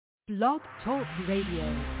Blog Talk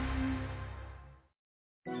Radio.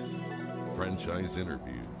 Franchise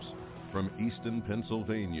interviews. From Easton,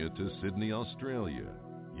 Pennsylvania to Sydney, Australia.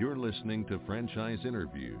 You're listening to Franchise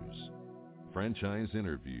Interviews. Franchise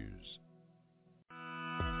Interviews.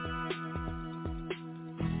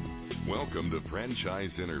 Welcome to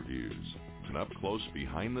Franchise Interviews, an up-close,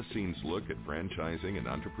 behind-the-scenes look at franchising and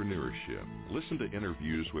entrepreneurship. Listen to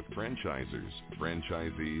interviews with franchisers,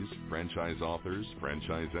 franchisees, franchise authors,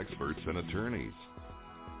 franchise experts, and attorneys.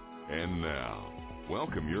 And now,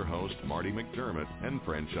 welcome your host, Marty McDermott, and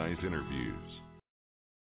Franchise Interviews.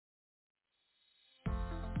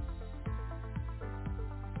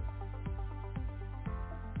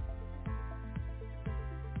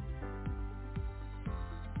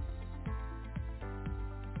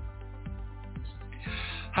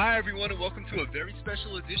 Hi, everyone, and welcome to a very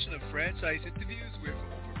special edition of Franchise Interviews, where for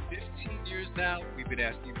over 15 years now, we've been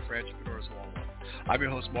asking entrepreneurs one-on-one. I'm your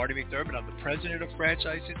host, Marty McDermott. I'm the president of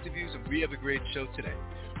Franchise Interviews, and we have a great show today.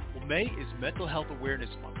 Well, May is Mental Health Awareness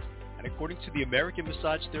Month, and according to the American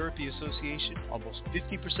Massage Therapy Association, almost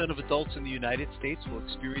 50% of adults in the United States will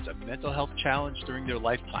experience a mental health challenge during their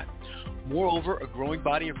lifetime. Moreover, a growing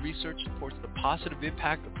body of research supports the positive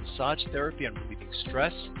impact of massage therapy on relieving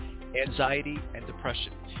stress, anxiety, and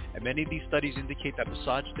depression. And many of these studies indicate that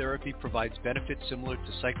massage therapy provides benefits similar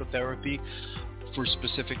to psychotherapy for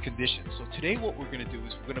specific conditions. So today what we're going to do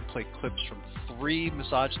is we're going to play clips from 3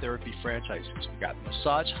 massage therapy franchises. We've got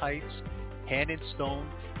Massage Heights, Hand and Stone,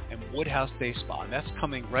 and Woodhouse Day Spa. And that's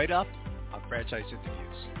coming right up on Franchise Interviews.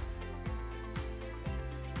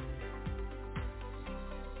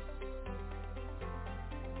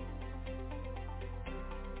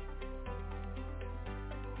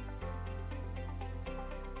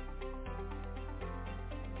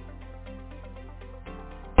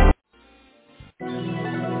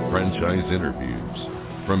 Franchise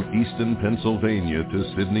Interviews. From Easton, Pennsylvania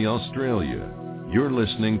to Sydney, Australia. You're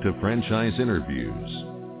listening to Franchise Interviews.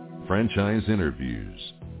 Franchise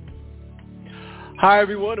Interviews. Hi,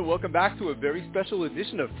 everyone, and welcome back to a very special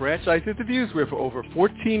edition of Franchise Interviews, where for over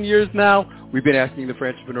 14 years now, we've been asking the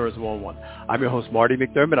entrepreneurs one-on-one. I'm your host, Marty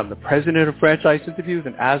McDermott. I'm the president of Franchise Interviews,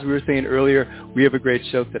 and as we were saying earlier, we have a great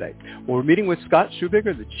show today. Well, we're meeting with Scott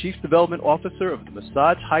Schubiger, the Chief Development Officer of the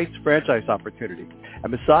Massage Heights franchise opportunity.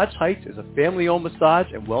 And Massage Heights is a family-owned massage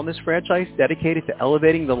and wellness franchise dedicated to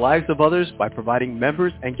elevating the lives of others by providing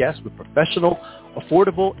members and guests with professional,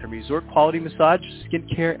 affordable, and resort-quality massage,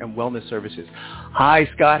 skincare, and wellness services. Hi,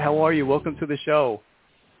 Scott. How are you? Welcome to the show.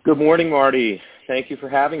 Good morning, Marty. Thank you for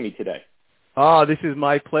having me today. Oh, this is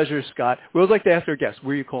my pleasure, Scott. We would like to ask our guests,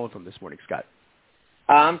 where are you calling from this morning, Scott?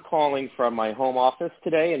 I'm calling from my home office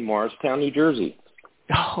today in Morristown, New Jersey.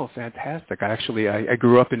 Oh, fantastic. I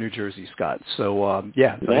grew up in New Jersey, Scott. So,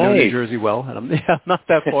 nice. I know New Jersey well, and I'm not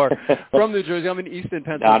that far from New Jersey. I'm in Easton,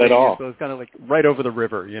 Pennsylvania. Not at all. So it's kind of like right over the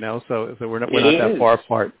river, so we're not that far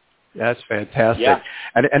apart. That's fantastic. Yeah.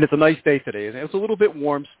 And it's a nice day today. It's a little bit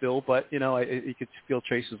warm still, but, you could feel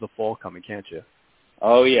traces of fall coming, can't you?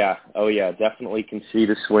 Oh, yeah. Definitely can see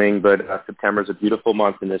the swing, but September's a beautiful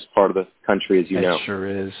month in this part of the country, as you know. It sure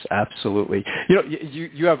is. Absolutely.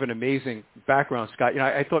 You have an amazing background, Scott.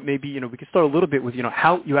 I thought maybe, we could start a little bit with,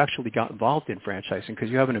 how you actually got involved in franchising, because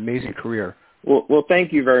you have an amazing career. Well,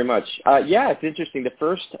 thank you very much. It's interesting. The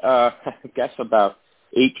first, I guess about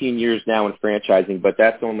 18 years now in franchising, but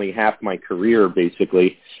that's only half my career,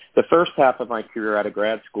 basically. The first half of my career out of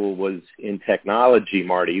grad school was in technology,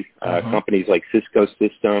 Marty, companies like Cisco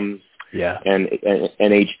Systems and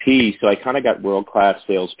HP. So I kind of got world-class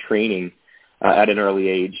sales training at an early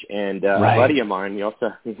age. And a buddy of mine,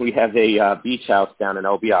 we have a beach house down in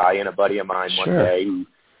LBI, and a buddy of mine one day who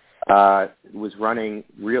was running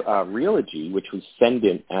Realogy, which was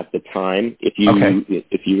Sendent at the time. If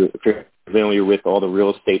you're familiar with all the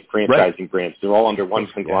real estate franchising brands, they're all under one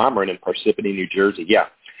conglomerate in Parsippany, New Jersey. Yeah.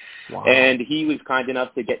 Wow. And he was kind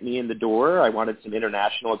enough to get me in the door. I wanted some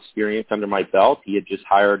international experience under my belt. He had just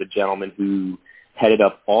hired a gentleman who headed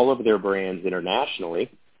up all of their brands internationally.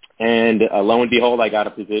 And lo and behold, I got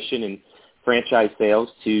a position in franchise sales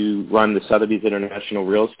to run the Sotheby's International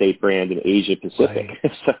Real Estate brand in Asia Pacific.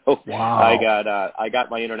 So I got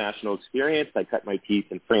my international experience. I cut my teeth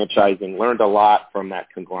in franchising, learned a lot from that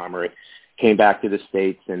conglomerate, came back to the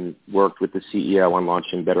States and worked with the CEO on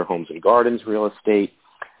launching Better Homes and Gardens Real Estate.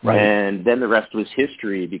 And then the rest was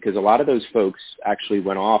history, because a lot of those folks actually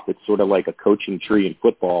went off. It's sort of like a coaching tree in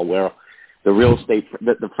football, where the real estate,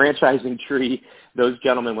 the franchising tree, those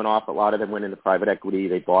gentlemen went off. A lot of them went into private equity.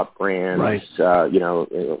 They bought brands.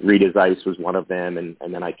 Rita's Ice was one of them. And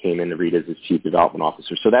then I came into Rita's as chief development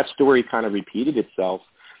officer. So that story kind of repeated itself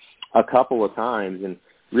a couple of times. And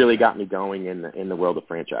really got me going in the world of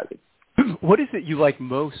franchising. What is it you like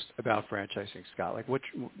most about franchising, Scott? Like, what,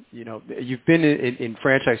 you've been in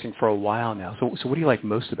franchising for a while now. So what do you like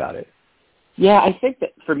most about it? Yeah, I think that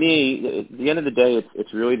for me, at the end of the day,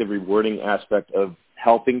 it's really the rewarding aspect of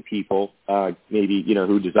helping people, maybe,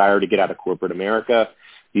 who desire to get out of corporate America,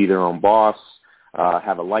 be their own boss,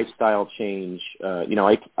 have a lifestyle change.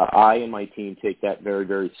 I and my team take that very,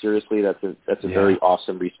 very seriously. That's a very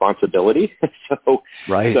awesome responsibility.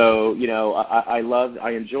 Right. So,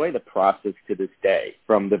 I enjoy the process to this day,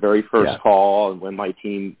 from the very first call and when my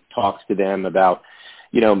team talks to them about,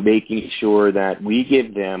 making sure that we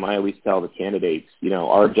give them, I always tell the candidates,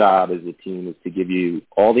 our job as a team is to give you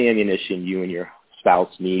all the ammunition you and your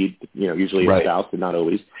spouse need, usually a spouse, but not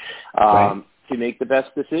always, to make the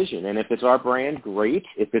best decision. And if it's our brand, great.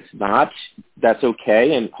 If it's not, that's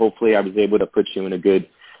okay. And hopefully I was able to put you in a good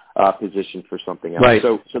position for something else. Right.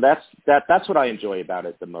 So that's what I enjoy about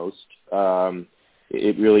it the most.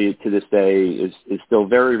 It really, to this day, is still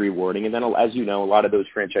very rewarding. And then, as you know, a lot of those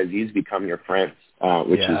franchisees become your friends,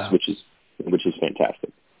 which is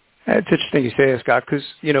fantastic. It's interesting you say that, Scott, because,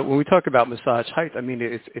 when we talk about Massage Heights, I mean,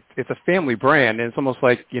 it's a family brand, and it's almost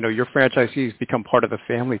like, your franchisees become part of the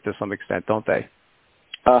family to some extent, don't they?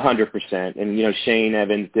 100%. And, Shane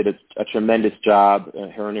Evans did a tremendous job,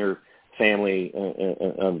 her and her family,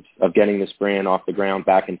 of getting this brand off the ground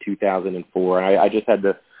back in 2004. And I just had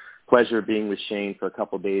the pleasure of being with Shane for a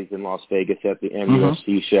couple of days in Las Vegas at the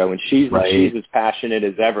MUFC show, and she's as passionate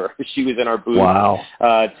as ever. She was in our booth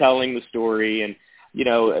telling the story, and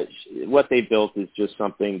what they built is just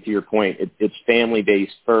something, to your point, it's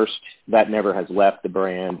family-based first. That never has left the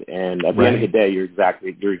brand. And at the end of the day, you're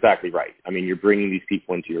exactly right. I mean, you're bringing these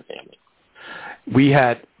people into your family. We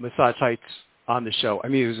had Massage Heights on the show. I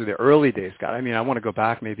mean, it was in the early days, Scott. I mean, I want to go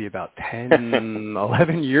back maybe about 10,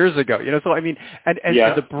 11 years ago, so I mean, and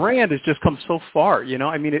the brand has just come so far,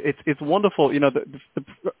 I mean, it's wonderful.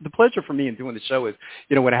 The pleasure for me in doing the show is,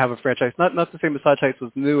 when I have a franchise, not to say Massage Heights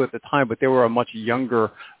was new at the time, but they were a much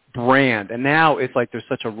younger brand, and now it's like there's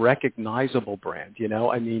such a recognizable brand.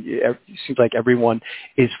 I mean, it seems like everyone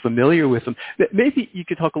is familiar with them. Maybe you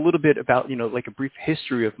could talk a little bit about like a brief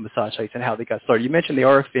history of Massage Heights and how they got started. You mentioned they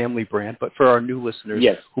are a family brand, but for our new listeners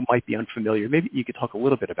who might be unfamiliar, maybe you could talk a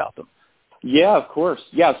little bit about them. Yeah, of course.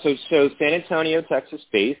 Yeah, so San Antonio, Texas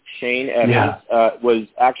based. Shane Evans was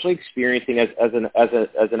actually experiencing as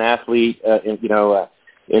an athlete,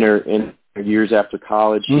 in her years after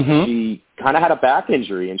college, she kind of had a back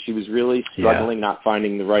injury, and she was really struggling, not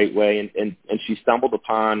finding the right way, and she stumbled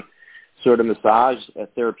upon sort of massage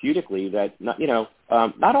therapeutically that, not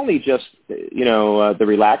only just, the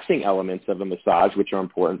relaxing elements of a massage, which are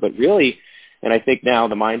important, but really, and I think now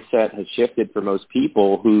the mindset has shifted for most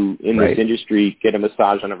people who in this industry get a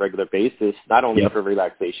massage on a regular basis, not only for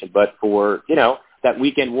relaxation, but for, that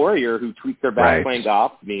weekend warrior who tweaked their back playing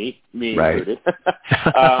golf, me included.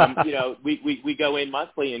 We go in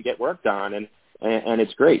monthly and get work done, and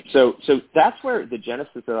it's great. So that's where the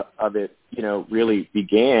genesis of it, really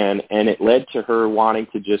began, and it led to her wanting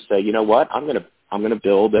to just say, you know what, I'm gonna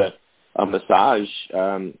build a massage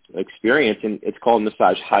experience, and it's called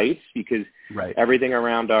Massage Heights because everything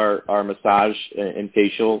around our massage and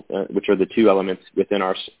facial, which are the two elements within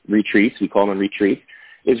our retreats, we call them retreats,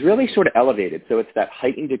 is really sort of elevated. So it's that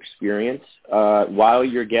heightened experience while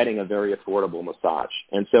you're getting a very affordable massage.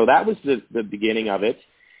 And so that was the beginning of it.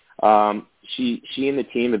 She and the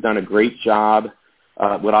team have done a great job.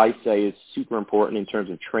 What I say is super important in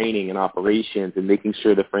terms of training and operations and making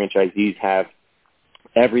sure the franchisees have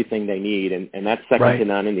everything they need. And that's second to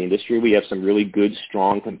none in the industry. We have some really good,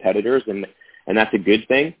 strong competitors, and that's a good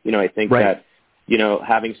thing. I think that,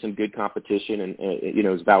 having some good competition and,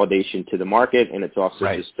 is validation to the market. And it's also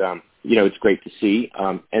just, it's great to see.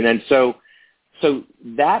 And then so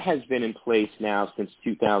that has been in place now since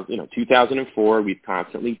 2004. We've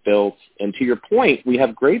constantly built. And to your point, we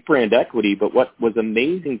have great brand equity. But what was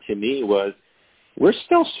amazing to me was we're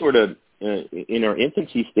still sort of in our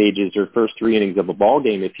infancy stages, or first three innings of a ball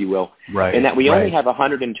game, if you will, and that we only have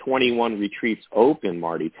 121 retreats open,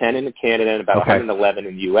 Marty, 10 in Canada and about 111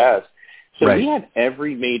 in the U.S., so we have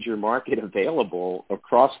every major market available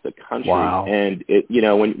across the country. And,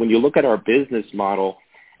 when you look at our business model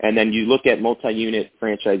and then you look at multi-unit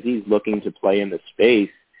franchisees looking to play in the space,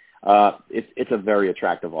 it's a very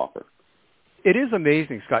attractive offer. It is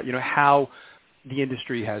amazing, Scott, how the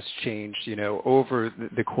industry has changed, over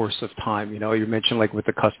the course of time. You mentioned like with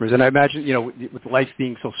the customers, and I imagine, with life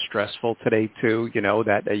being so stressful today too,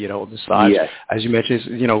 that, massage, as you mentioned, is,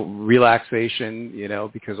 relaxation,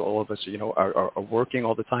 because all of us, are working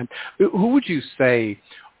all the time. Who would you say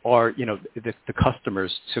are, the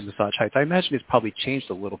customers to Massage Heights? I imagine it's probably changed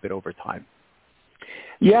a little bit over time.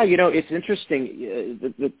 Yeah, it's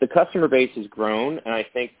interesting. The customer base has grown, and I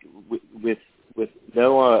think with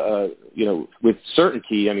no, with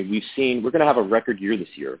certainty, I mean, we're going to have a record year this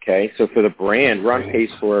year, okay? So for the brand, we're on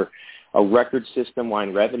pace for a record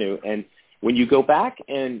system-wide revenue. And when you go back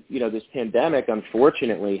and, this pandemic,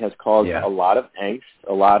 unfortunately, has caused a lot of angst,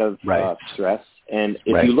 a lot of stress. And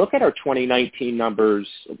if you look at our 2019 numbers,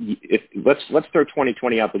 let's throw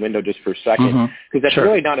 2020 out the window just for a second, because that's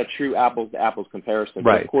really not a true apples-to-apples comparison.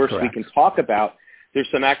 But of course, we can talk about, there's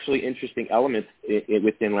some actually interesting elements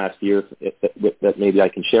within last year that maybe I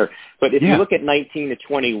can share. But if you look at 19 to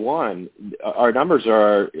 21, our numbers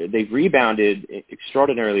they've rebounded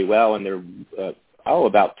extraordinarily well, and they're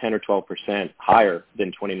about 10 or 12% higher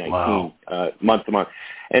than 2019 month to month.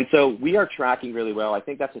 And so we are tracking really well. I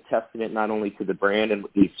think that's a testament not only to the brand and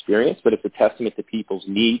the experience, but it's a testament to people's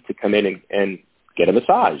need to come in and get a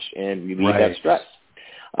massage and relieve that stress.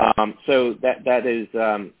 So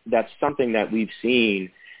that's something that we've seen.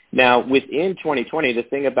 Now, within 2020, the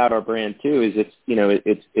thing about our brand too is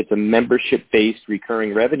it's a membership-based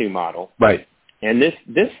recurring revenue model. Right. And this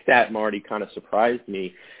stat, Marty, kind of surprised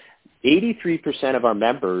me. 83% of our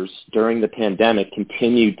members during the pandemic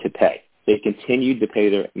continued to pay. They continued to pay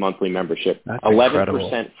their monthly membership. That's 11%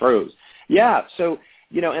 incredible. froze. Yeah. So,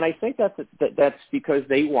 and I think that's because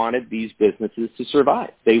they wanted these businesses to survive.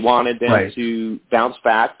 They wanted them to bounce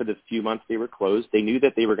back for the few months they were closed. They knew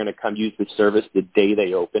that they were going to come use the service the day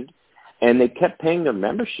they opened, and they kept paying their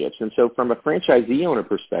memberships. And so from a franchisee owner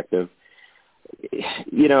perspective,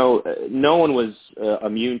 no one was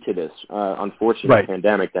immune to this unfortunate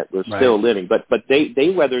pandemic that we're still living. But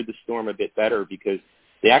they weathered the storm a bit better because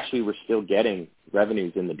they actually were still getting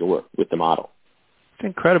revenues in the door with the model. It's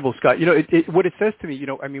incredible, Scott. What it says to me,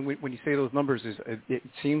 I mean, when you say those numbers, it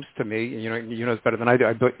seems to me, you know it's better than I do,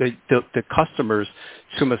 but the customers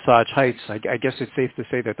to Massage Heights, I guess it's safe to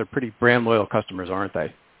say that they're pretty brand loyal customers, aren't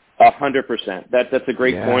they? 100%. That's a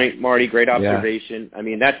great point, Marty. Great observation. I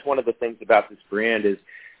mean, that's one of the things about this brand is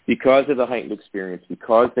because of the heightened experience,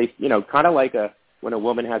 because they, kind of like when a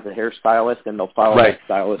woman has a hairstylist and they'll follow that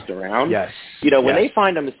stylist around. Yes. When they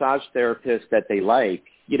find a massage therapist that they like,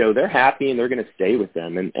 they're happy and they're going to stay with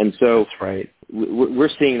them. And so we're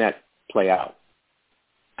seeing that play out.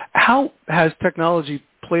 How has technology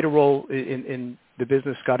played a role in the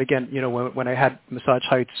business, Scott? Again, when I had Massage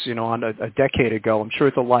Heights, on a decade ago, I'm sure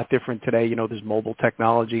it's a lot different today. There's mobile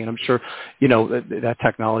technology, and I'm sure, that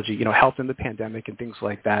technology, helped in the pandemic and things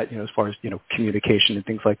like that, as far as, communication and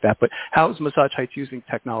things like that. But how is Massage Heights using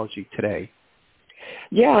technology today?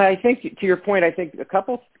 Yeah, I think to your point, I think a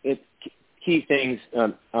couple key things,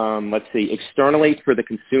 let's see, externally for the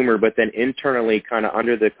consumer, but then internally kind of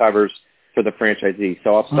under the covers for the franchisee.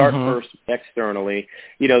 So I'll start first externally.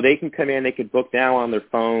 They can come in, they could book now on their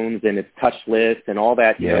phones, and it's touchless and all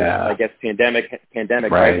that. I guess pandemic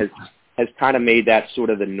has kind of made that sort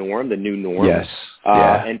of the norm, the new norm. Yes.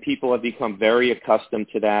 And people have become very accustomed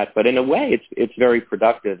to that. But in a way, it's very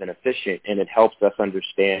productive and efficient, and it helps us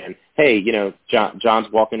understand, hey, John's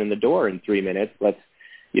walking in the door in 3 minutes. Let's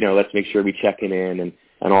make sure we check in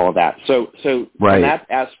and all of that. So from that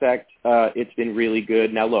aspect, it's been really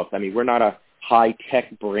good. Now, look, I mean, we're not a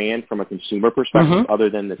high-tech brand from a consumer perspective other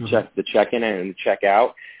than the check-in and the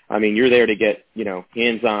check-out. I mean, you're there to get,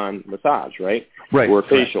 hands-on massage, right? Or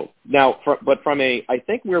facial. Now, I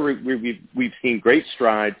think where we've seen great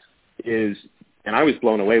strides is, and I was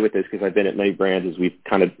blown away with this because I've been at many brands, as we've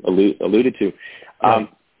kind of alluded to.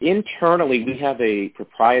 Internally, we have a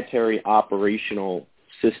proprietary operational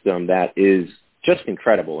system that is just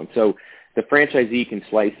incredible. And so the franchisee can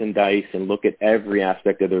slice and dice and look at every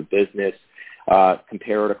aspect of their business,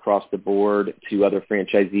 compare it across the board to other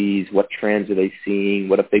franchisees. What trends are they seeing?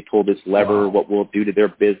 What if they pull this lever? What will it do to their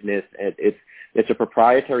business? It's a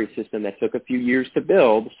proprietary system that took a few years to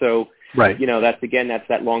build. So, that's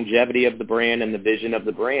that longevity of the brand and the vision of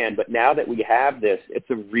the brand. But now that we have this, it's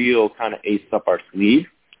a real kind of ace up our sleeve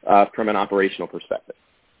from an operational perspective.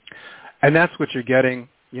 And that's what you're getting,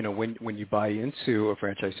 when you buy into a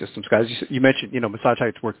franchise system. Guys, you mentioned, Massage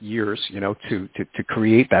Heights worked years, to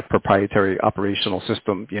create that proprietary operational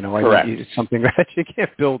system. Correct. It's something that you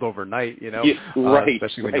can't build overnight,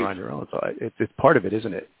 especially when you're on your own. So it's part of it,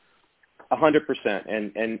 isn't it? 100%.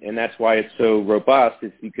 And that's why it's so robust.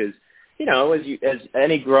 It's because, as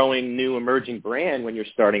any growing new emerging brand, when you're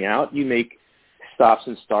starting out, you make stops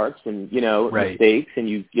and starts and, mistakes, and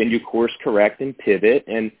you course correct and pivot.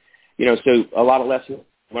 And, so a lot of lessons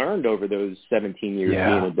learned over those 17 years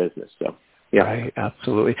being in business. So Yeah. Right,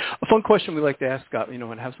 absolutely. A fun question we like to ask, Scott,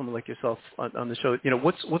 and have someone like yourself on the show.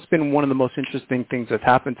 What's been one of the most interesting things that's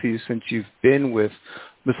happened to you since you've been with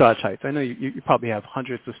Massage Heights? I know you probably have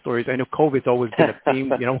hundreds of stories. I know COVID's always been a theme,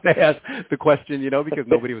 when I ask the question, because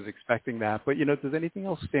nobody was expecting that. But, does anything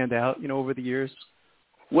else stand out, over the years?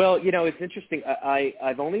 Well, it's interesting.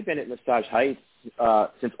 I've only been at Massage Heights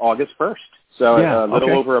since August 1st, so a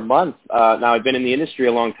little over a month. Now, I've been in the industry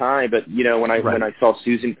a long time, but, when I saw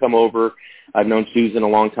Susan come over, I've known Susan a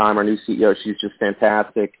long time, our new CEO. She's just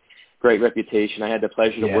fantastic, great reputation. I had the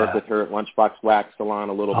pleasure to work with her at Lunchbox Wax Salon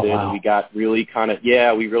a little bit, and we got really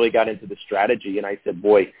we really got into the strategy, and I said,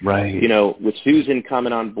 boy, with Susan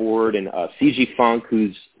coming on board and CG Funk,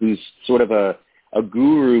 who's sort of a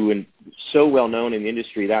guru and so well known in the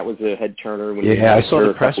industry, that was a head turner when I saw the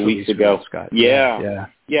a press couple release weeks ago. Scott. Yeah.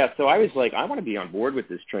 So I was like, I want to be on board with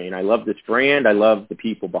this train. I love this brand. I love the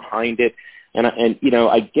people behind it. And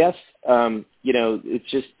I guess,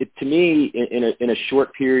 it's just, to me, in a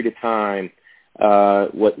short period of time,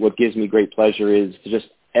 what gives me great pleasure is just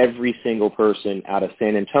every single person out of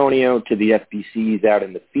San Antonio to the FBCs out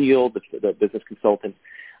in the field, the business consultants,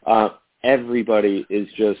 everybody is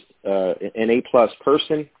just an A-plus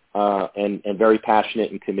person and very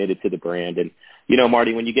passionate and committed to the brand. And,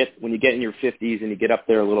 Marty, when you get in your 50s and you get up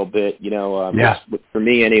there a little bit, for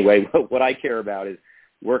me anyway, what I care about is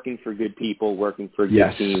working for good people, working for a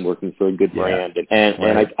good team, working for a good brand.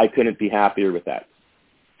 And I couldn't be happier with that.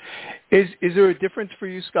 Is there a difference for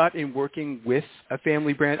you, Scott, in working with a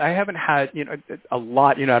family brand? I haven't had, a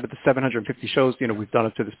lot, out of the 750 shows, we've done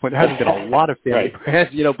up to this point. There hasn't been a lot of family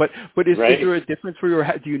brands, but is there a difference for you, or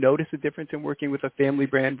do you notice a difference in working with a family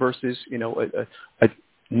brand versus, a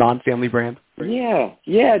non-family brand?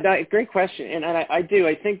 Great question. And I do.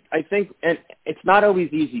 I think, and it's not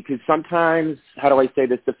always easy because sometimes, how do I say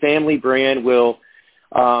this? The family brand will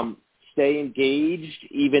stay engaged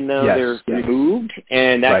even though they're removed,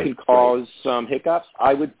 and that can cause some hiccups.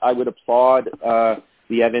 I would applaud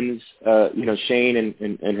the Evans, Shane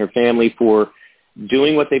and her family for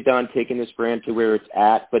doing what they've done, taking this brand to where it's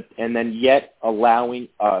at, and then yet allowing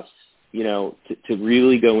us, to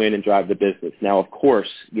really go in and drive the business. Now, of course,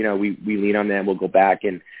 we lean on them. We'll go back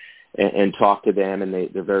and talk to them, and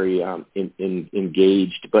they're very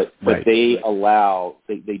engaged. But they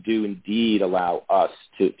do indeed allow us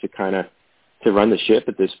to kind of to run the ship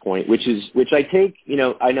at this point, which I take.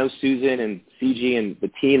 I know Susan and CG and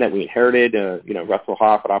the team that we inherited. Russell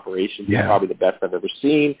Hoff at operations is probably the best I've ever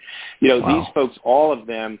seen. These folks, all of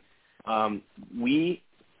them, we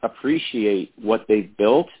appreciate what they've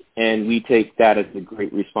built, and we take that as a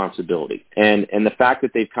great responsibility. And the fact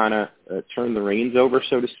that they've kind of turned the reins over,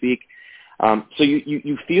 so to speak. So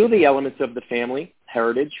you feel the elements of the family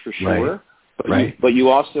heritage for sure, but you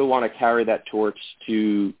also want to carry that torch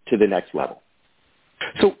to the next level.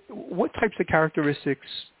 So what types of characteristics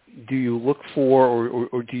do you look for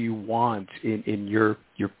or do you want in your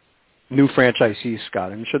new franchisees,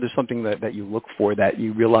 Scott? I'm sure there's something that you look for, that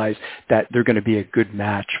you realize that they're going to be a good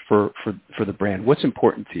match for the brand. What's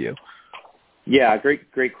important to you? Yeah,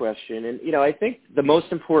 great question. And, I think the most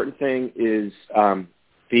important thing is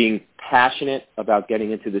being passionate about getting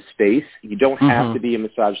into the space. You don't have to be a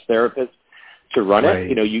massage therapist to run it.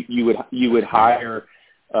 You would hire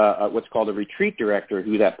what's called a retreat director,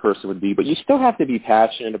 who that person would be, but you still have to be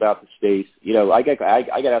passionate about the space. I get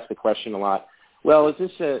asked the question a lot. Well, is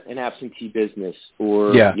this an absentee business,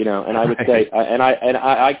 or And I would say, and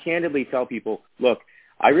I candidly tell people, look,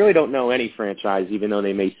 I really don't know any franchise, even though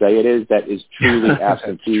they may say it is, that is truly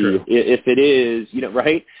absentee. If it is,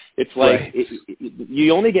 it's like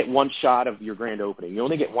you only get one shot of your grand opening. You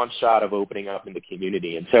only get one shot of opening up in the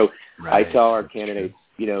community. And so I tell our candidates,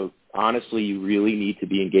 honestly, you really need to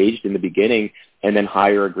be engaged in the beginning and then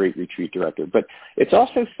hire a great retreat director. But it's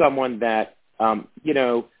also someone that,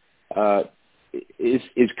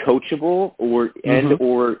 is coachable or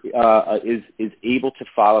is able to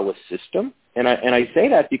follow a system. And I say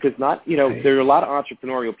that because there are a lot of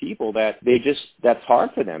entrepreneurial people that that's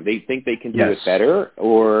hard for them. They think they can do it better,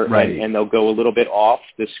 and they'll go a little bit off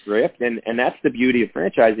the script. And that's the beauty of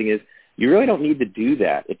franchising, is you really don't need to do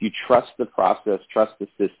that. If you trust the process, trust the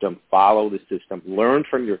system, follow the system, learn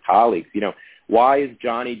from your colleagues. Why is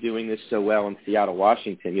Johnny doing this so well in Seattle,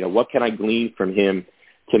 Washington? What can I glean from him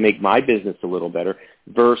to make my business a little better,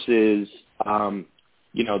 versus,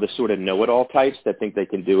 the sort of know-it-all types that think they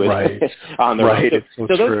can do it on their own. So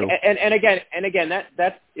those, and again,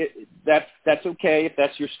 that's okay if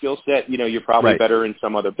that's your skill set. You're probably better in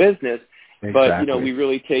some other business. Exactly. But,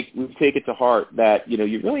 we take it to heart that,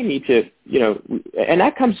 you really need to, and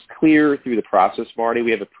that comes clear through the process, Marty.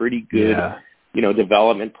 We have a pretty good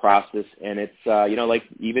development process. And it's, like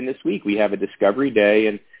even this week we have a discovery day,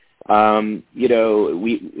 and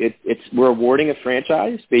we're awarding a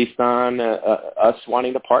franchise based on us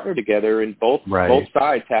wanting to partner together, and both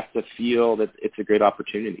sides have to feel that it's a great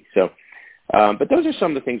opportunity. So, but those are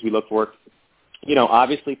some of the things we look for.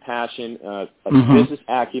 Obviously passion, business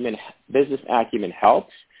acumen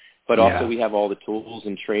helps, but also we have all the tools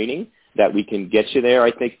and training that we can get you there.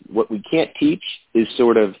 I think what we can't teach is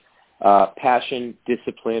sort of passion,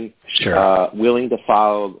 discipline, willing to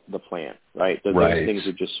follow the plan, right? Those things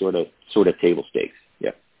are just sort of table stakes.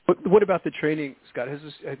 Yeah. But what about the training, Scott?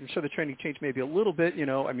 I'm sure the training changed maybe a little bit,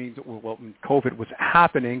 when COVID was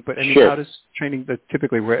happening, but how does training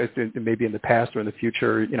typically, maybe in the past or in the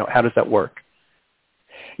future, how does that work?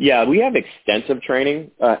 Yeah, we have extensive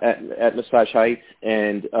training at Massage Heights,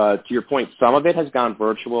 and to your point, some of it has gone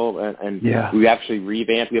virtual, and we actually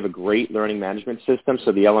revamped. We have a great learning management system,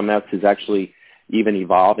 so the LMS is actually even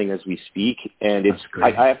evolving as we speak. And it's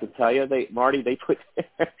I have to tell you, Marty, they put.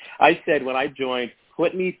 I said when I joined,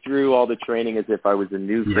 put me through all the training as if I was a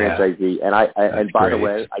new franchisee. And by the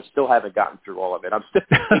way, I still haven't gotten through all of it. I'm still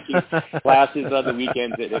taking classes on the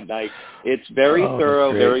weekends and at night. It's very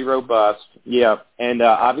thorough, very robust. Yeah. And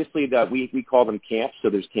obviously we call them camps. So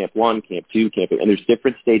there's camp 1, camp 2, camp 8, and there's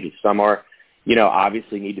different stages. Some are,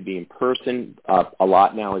 obviously need to be in person. A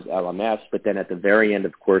lot now is LMS, but then at the very end,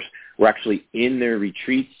 of course, we're actually in their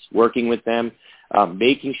retreats, working with them,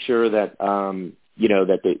 making sure that,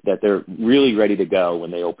 that they're really ready to go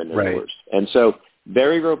when they open their doors. And so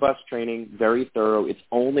very robust training, very thorough. It's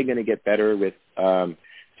only going to get better with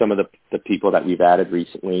some of the people that we've added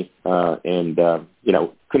recently.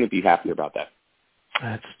 Couldn't be happier about that.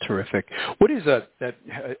 That's terrific. What is a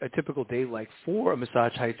typical day like for a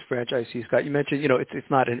Massage Heights franchisee, Scott? You mentioned, it's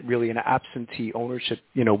not really an absentee ownership,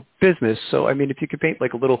 business. So, I mean, if you could paint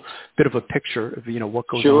like a little bit of a picture of, what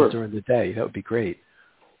goes on during the day, that would be great.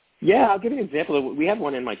 Yeah, I'll give you an example. We have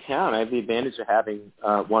one in my town. I have the advantage of having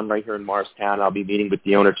one right here in Morristown. I'll be meeting with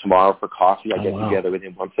the owner tomorrow for coffee. I get together with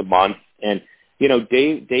him once a month. And,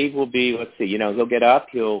 Dave will be, let's see, he'll get up,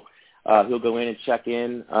 he'll go in and check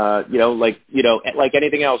in, like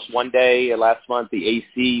anything else. One day last month, the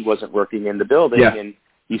AC wasn't working in the building, and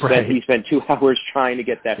he spent 2 hours trying to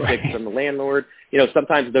get that fixed from the landlord.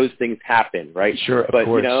 Sometimes those things happen, right? Sure, but, of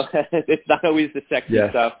course. It's not always the sexy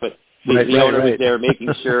stuff, but the owner was there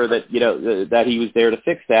making sure that, that he was there to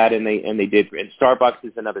fix that, and they did. And Starbucks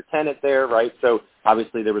is another tenant there, right? So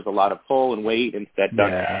obviously there was a lot of pull and wait and that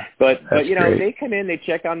done. Yeah, but they come in, they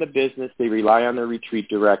check on the business, they rely on their retreat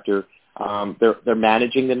director. They're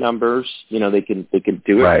managing the numbers. They can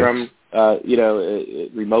do it from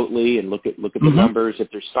remotely and look at the numbers. If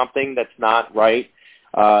there's something that's not right,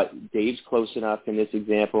 Dave's close enough in this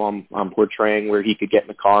example I'm portraying where he could get in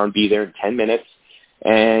the car and be there in 10 minutes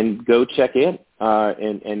and go check in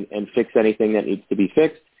and fix anything that needs to be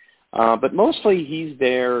fixed. But mostly he's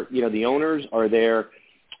there. The owners are there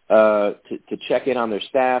to check in on their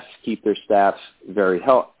staff, keep their staff very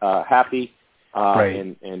happy.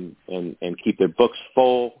 And keep their books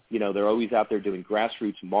full. They're always out there doing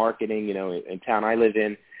grassroots marketing. In town I live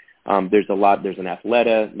in, there's an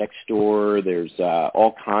Athleta next door. There's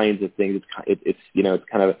all kinds of things. It's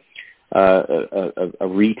kind of a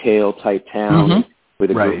retail type town with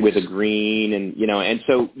a green, and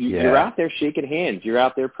so you're out there shaking hands. You're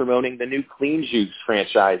out there promoting the new Clean Juice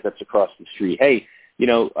franchise that's across the street. Hey,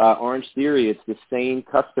 Orange Theory, it's the same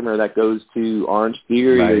customer that goes to Orange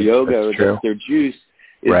Theory or Yoga, their juice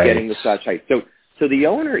is getting Massage Heights. So the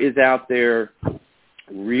owner is out there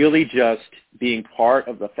really just being part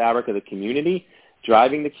of the fabric of the community,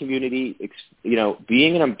 driving the community,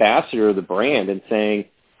 being an ambassador of the brand and saying,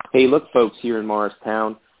 hey, look, folks here in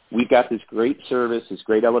Morristown, we've got this great service, this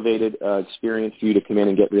great elevated experience for you to come in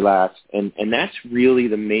and get relaxed. And that's really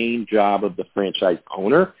the main job of the franchise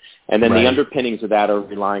owner. And then the underpinnings of that are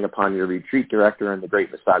relying upon your retreat director and the great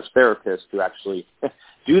massage therapist to actually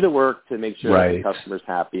do the work to make sure that the customer's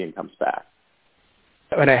happy and comes back.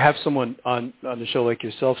 And I have someone on the show like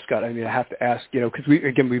yourself, Scott. I mean, I have to ask, because we've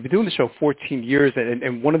been doing the show 14 years,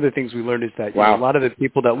 and one of the things we learned is that a lot of the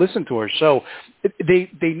people that listen to our show, they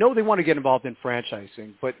know they want to get involved in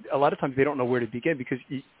franchising, but a lot of times they don't know where to begin because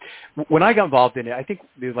when I got involved in it, I think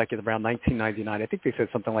it was like around 1999. I think they said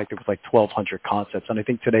something like there was like 1,200 concepts, and I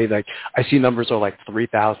think today I see numbers are like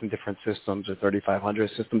 3,000 different systems or 3,500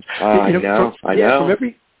 systems. I know.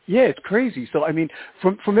 Yeah, it's crazy. So, I mean,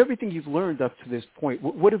 from everything you've learned up to this point,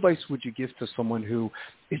 what advice would you give to someone who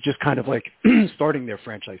is just kind of like starting their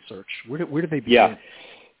franchise search? Where do they begin?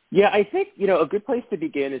 Yeah, I think, a good place to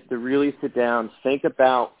begin is to really sit down, think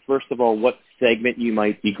about, first of all, what segment you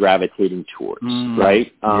might be gravitating towards,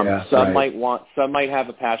 right? Some might have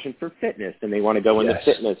a passion for fitness and they want to go into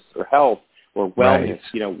fitness or health or wellness.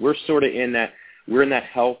 Right. We're sort of we're in that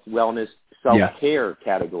health, wellness, self-care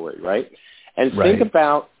category, right? And think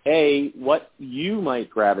about, A, what you might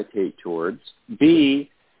gravitate towards, B,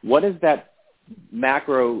 what does that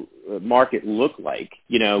macro market look like?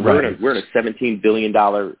 We're in a $17 billion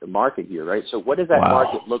market here, right? So what does that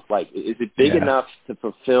market look like? Is it big enough to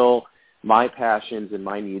fulfill my passions and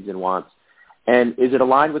my needs and wants? And is it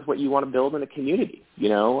aligned with what you want to build in a community?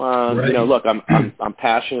 Look, I'm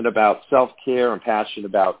passionate about self-care. I'm passionate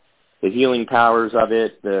about the healing powers of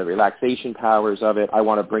it, the relaxation powers of it. I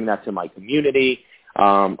want to bring that to my community.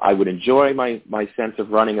 I would enjoy my sense of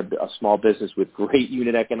running a small business with great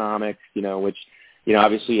unit economics, which,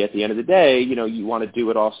 obviously at the end of the day, you want to do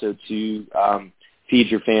it also to feed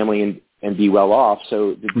your family and be well off.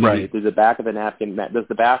 So does the back of the napkin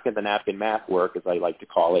math work, as I like to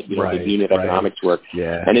call it, the unit economics work.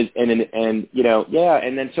 Yeah. And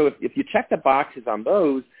then so if you check the boxes on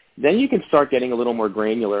those, then you can start getting a little more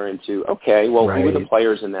granular into, okay, well, who are the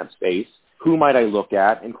players in that space? Who might I look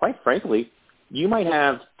at? And quite frankly, you might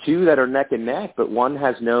have two that are neck and neck, but one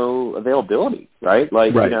has no availability, right?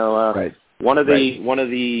 Like, one of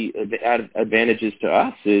the advantages to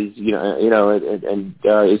us is,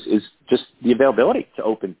 is just the availability to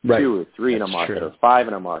open 2 or 3 in a market or 5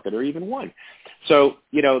 in a market or even 1. So,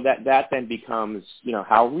 that then becomes,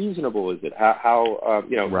 how reasonable is it? How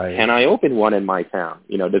can I open 1 in my town?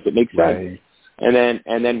 Does it make sense? Right.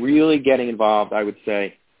 And then really getting involved, I would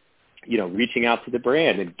say, reaching out to the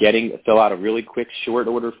brand and fill out a really quick short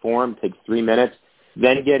order form, takes 3 minutes,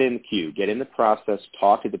 then get in the queue, get in the process,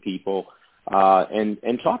 talk to the people,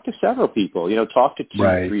 and talk to several people, talk to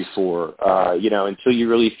 2, 3, 4, until you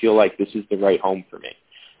really feel like this is the right home for me.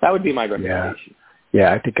 That would be my recommendation.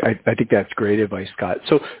 Yeah, I think that's great advice, Scott.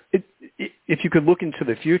 So if you could look into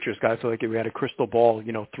the future, Scott, so like if we had a crystal ball,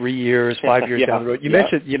 3 years, 5 years down the road, you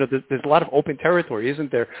mentioned, there's a lot of open territory, isn't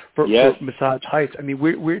there, for Massage Heights? I mean,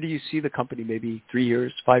 where do you see the company maybe 3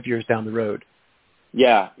 years, 5 years down the road?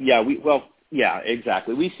 Yeah,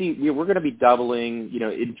 exactly. We're going to be doubling,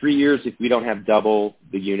 in 3 years, if we don't have double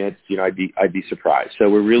the units, I'd be surprised. So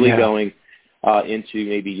we're really going into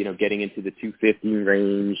maybe, getting into the 250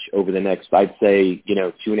 range over the next, I'd say,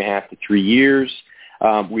 2.5 to 3 years.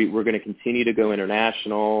 We're going to continue to go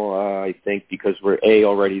international, I think, because we're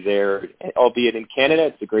already there, albeit in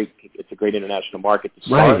Canada. It's a great international market to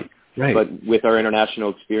start. Right. But with our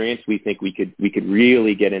international experience, we think we could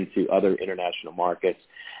really get into other international markets,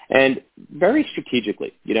 and very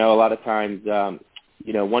strategically. A lot of times,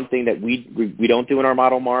 one thing that we don't do in our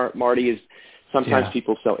model, Marty, is sometimes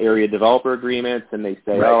people sell area developer agreements and they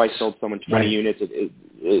say, I sold someone 20 units.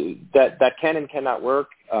 That can and cannot work.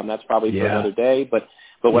 That's probably for another day. But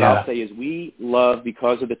what I'll say is we love,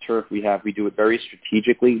 because of the turf we have, we do it very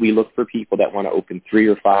strategically. We look for people that want to open 3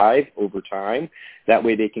 or 5 over time. That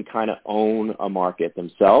way they can kind of own a market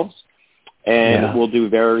themselves. And we'll do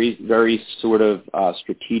very, very sort of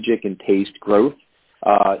strategic and paced growth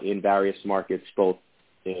in various markets, both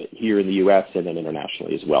here in the U.S. and then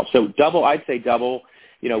internationally as well. So I'd say double.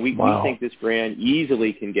 We think this brand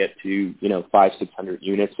easily can get to 500-600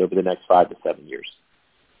 units over the next 5 to 7 years.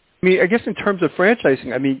 I mean, I guess in terms of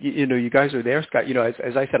franchising, I mean, you guys are there, Scott.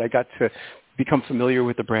 As I said, I got to become familiar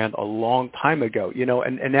with the brand a long time ago,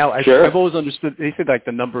 and now I've always understood, they said like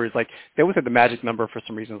the number is like, they always had the magic number for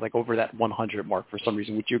some reason, like over that 100 mark for some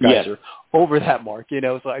reason, which you guys are over that mark,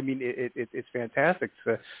 so I mean, it's fantastic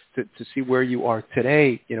to see where you are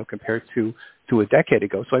today, compared to a decade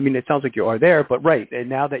ago. So I mean, it sounds like you are there, but and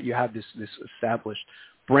now that you have this established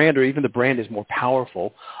brand, or even the brand is more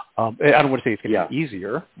powerful, I don't want to say it's going to be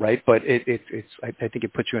easier, right? But I think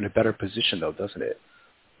it puts you in a better position, though, doesn't it?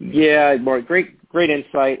 Yeah, more great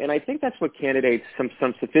insight, and I think that's what candidates,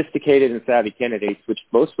 some sophisticated and savvy candidates, which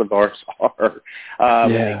most of ours are,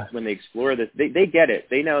 when they explore this, they get it.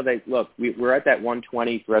 They know that, look, we're at that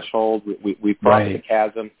 120 threshold. We've crossed the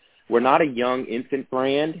chasm. We're not a young infant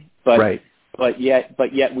brand, but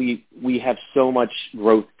yet we have so much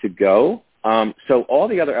growth to go. So all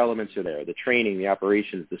the other elements are there: the training, the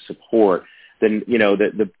operations, the support, then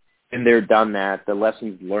and they're done that, the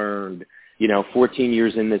lessons learned. 14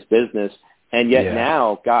 years in this business, and yet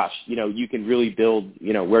now, gosh, you can really build,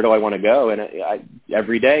 where do I want to go? And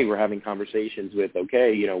every day we're having conversations with,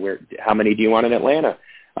 okay, how many do you want in Atlanta?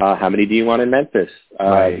 How many do you want in Memphis?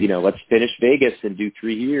 Let's finish Vegas and do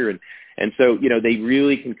 3 here. And so, they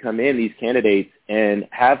really can come in, these candidates, and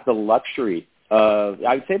have the luxury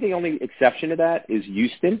I would say the only exception to that is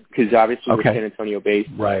Houston, because obviously we're San Antonio based.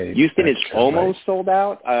 Right. Houston is almost sold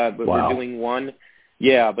out, but wow. we're doing one.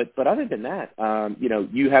 Yeah, but other than that,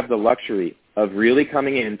 you have the luxury of really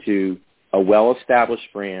coming into a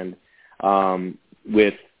well-established brand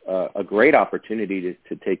with a great opportunity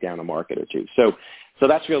to take down a market or two. So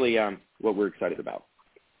that's really what we're excited about.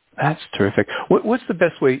 That's terrific. What's the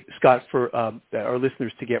best way, Scott, for our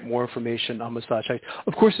listeners to get more information on Massage Heights?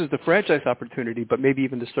 Of course, there's the franchise opportunity, but maybe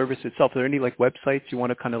even the service itself. Are there any websites you want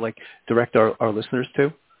to kind of direct our listeners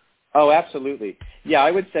to? Oh, absolutely. Yeah,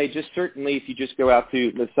 I would say just certainly if you just go out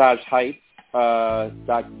to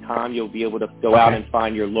massageheights.com, you'll be able to go out and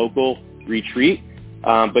find your local retreat.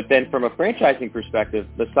 But then from a franchising perspective,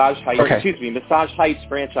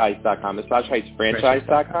 MassageHeightsFranchise.com,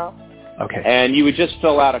 MassageHeightsFranchise.com. Okay. And you would just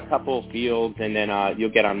fill out a couple fields, and then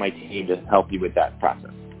you'll get on my team to help you with that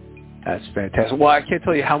process. That's fantastic. Well, I can't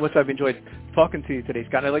tell you how much I've enjoyed talking to you today,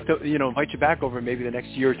 Scott. I'd like to, invite you back over maybe the next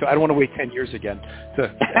year or so. I don't want to wait 10 years again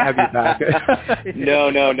to have you back.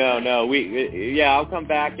 No. I'll come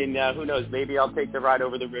back, and who knows, maybe I'll take the ride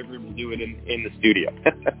over the river and we'll do it in the studio.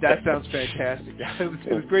 That sounds fantastic.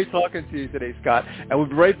 It was great talking to you today, Scott. And we'll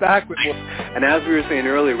be right back with more. And as we were saying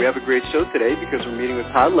earlier, we have a great show today because we're meeting with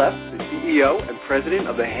Todd Leff, the CEO and president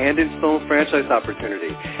of the Hand & Stone franchise opportunity.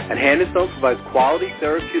 And Hand & Stone provides quality,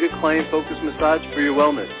 therapeutic, client-focused massage for your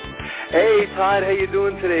wellness. Hey, Todd, how you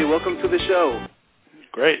doing today? Welcome to the show.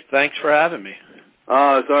 Great. Thanks for having me.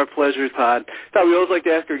 Oh, it's our pleasure, Todd. Todd, we always like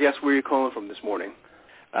to ask our guests where you're calling from this morning.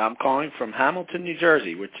 I'm calling from Hamilton, New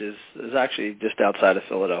Jersey, which is actually just outside of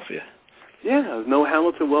Philadelphia. Yeah, no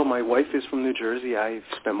Hamilton. Well, my wife is from New Jersey. I've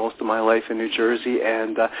spent most of my life in New Jersey,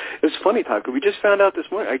 and it's funny, Todd, because we just found out this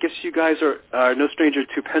morning, I guess you guys are no stranger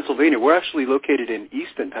to Pennsylvania. We're actually located in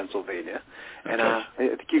Easton, Pennsylvania, and I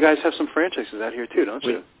think you guys have some franchises out here too, don't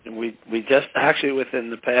you? We just actually within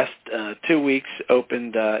the past 2 weeks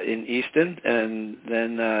opened in Easton, and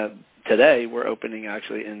then today we're opening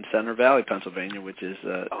actually in Center Valley, Pennsylvania, which is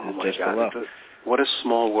just below. What a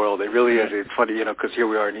small world. It really is. It's funny, because here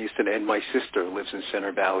we are in Easton, and my sister lives in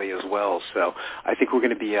Center Valley as well. So I think we're going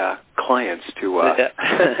to be clients to That's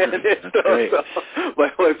great. So my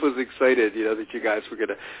wife was excited, that you guys were going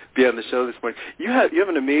to be on the show this morning. You have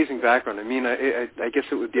an amazing background. I mean, I guess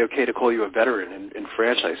it would be okay to call you a veteran in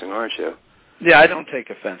franchising, aren't you? Yeah, I don't take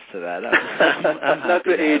offense to that. I'm not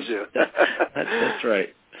to age you. That's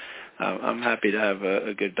right. I'm happy to have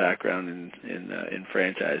a good background in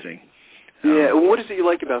franchising. Yeah, what is it you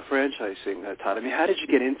like about franchising, Todd? I mean, how did you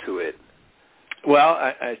get into it? Well,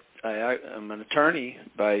 I'm an attorney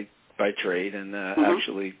by trade, and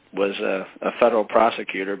actually was a federal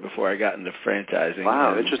prosecutor before I got into franchising.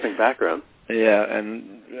 Wow, interesting background. Yeah,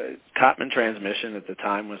 and Cotman Transmission at the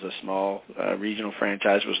time was a small regional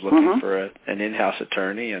franchise, was looking for an in-house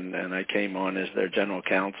attorney, and I came on as their general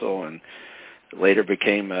counsel, and later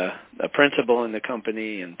became a principal in the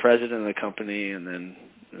company and president of the company, and then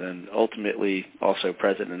ultimately also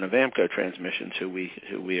president of Amco Transmissions, who we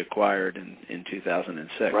acquired in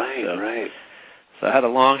 2006. Right. So I had a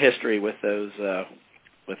long history with those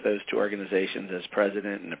two organizations as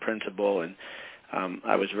president and a principal, and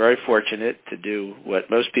I was very fortunate to do what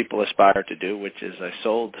most people aspire to do, which is I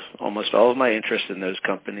sold almost all of my interest in those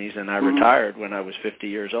companies, and I retired when I was 50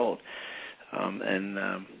 years old, and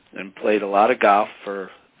played a lot of golf for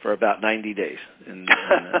about 90 days. And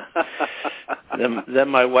then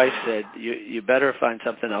my wife said, you better find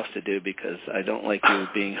something else to do because I don't like you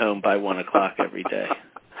being home by 1 o'clock every day.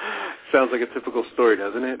 Sounds like a typical story,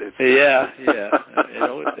 doesn't it? Yeah.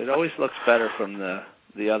 It always looks better from the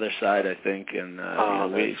other side, I think. And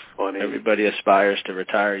funny. Everybody aspires to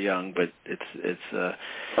retire young, but it's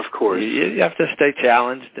of course you have to stay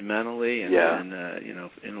challenged mentally and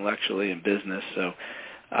intellectually in business. So.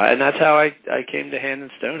 And that's how I came to Hand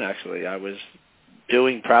 & Stone, actually. I was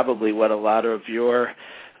doing probably what a lot of your,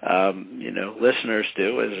 listeners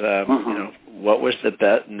do is, what was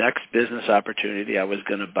the next business opportunity I was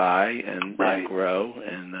going to buy and grow.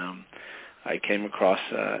 And I came across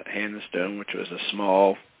Hand & Stone, which was a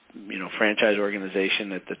small, franchise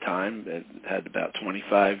organization at the time. It had about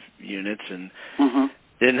 25 units and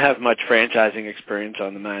didn't have much franchising experience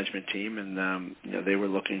on the management team, and they were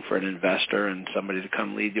looking for an investor and somebody to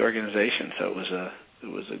come lead the organization. So it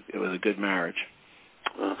was a good marriage.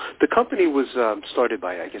 The company was started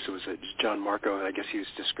by, I guess it was John Marco, and I guess he was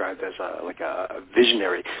described as a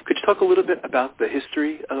visionary. Could you talk a little bit about the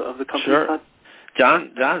history of the company? Sure.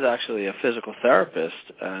 John's actually a physical therapist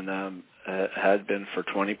and had been for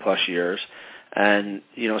 20 plus years, and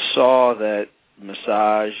saw that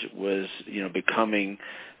massage was becoming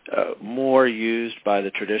more used by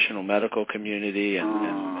the traditional medical community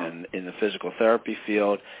and in the physical therapy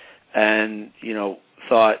field, and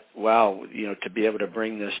thought, wow, to be able to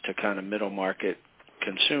bring this to kind of middle market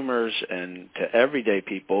consumers and to everyday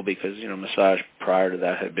people, because massage prior to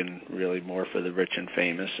that had been really more for the rich and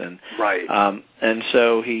famous, and and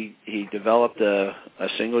so he developed a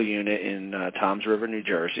single unit in Toms River, New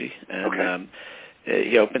Jersey, and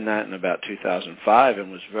he opened that in about 2005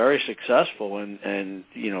 and was very successful, and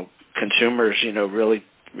consumers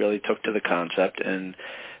really took to the concept, and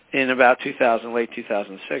in about late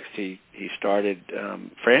 2006 he started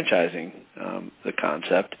franchising the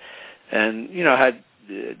concept, and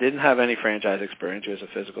didn't have any franchise experience. He was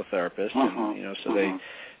a physical therapist, and so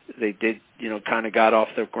they did kind of got off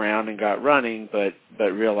the ground and got running, but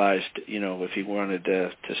realized if he wanted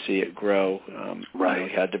to see it grow,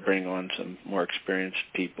 he had to bring on some more experienced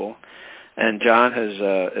people. And John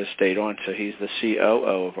has stayed on, so he's the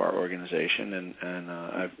COO of our organization, and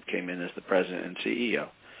I came in as the president and CEO.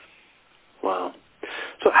 Wow.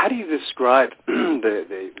 So how do you describe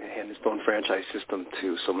the Hand and Stone franchise system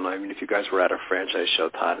to someone? I mean, if you guys were at a franchise show,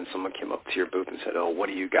 Todd, and someone came up to your booth and said, "Oh, what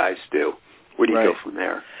do you guys do?" Where do you go from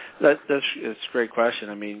there? That's a great question.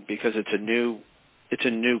 I mean, because it's a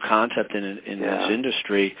new concept in this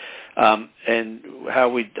industry, and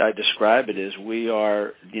how I describe it is we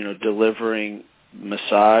are delivering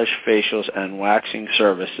massage, facials, and waxing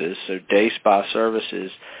services, so day spa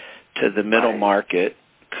services, to the middle market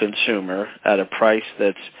consumer at a price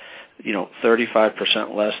that's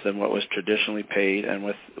 35% less than what was traditionally paid, and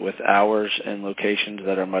with hours and locations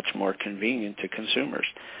that are much more convenient to consumers.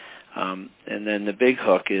 And then the big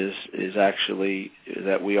hook is actually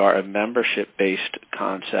that we are a membership-based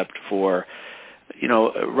concept for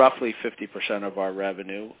roughly 50% of our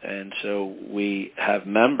revenue, and so we have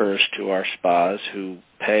members to our spas who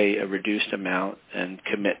pay a reduced amount and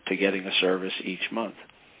commit to getting a service each month.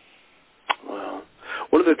 Wow.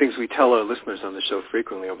 One of the things we tell our listeners on the show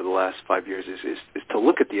frequently over the last 5 years is to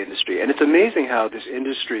look at the industry. And it's amazing how this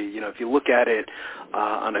industry, if you look at it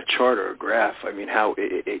on a chart or a graph, I mean, how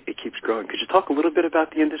it keeps growing. Could you talk a little bit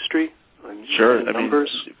about the industry? Sure.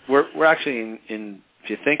 Numbers? I mean, we're actually in, if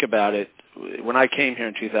you think about it, when I came here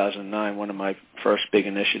in 2009, one of my first big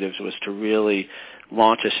initiatives was to really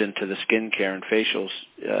launch us into the skincare and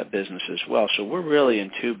facials business as well. So we're really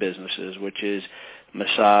in two businesses, which is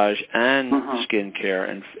massage and skincare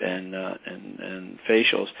and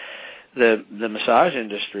facials. The massage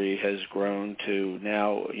industry has grown to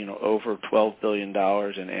now over $12 billion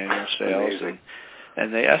in annual sales,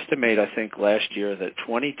 and they estimate, I think, last year that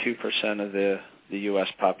 22% of the U.S.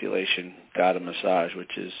 population got a massage,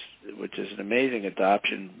 which is an amazing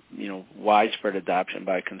adoption, widespread adoption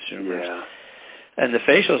by consumers. Yeah. And the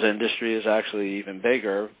facials industry is actually even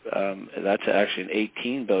bigger. That's actually an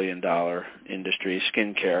 $18 billion industry,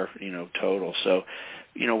 skincare, total. So,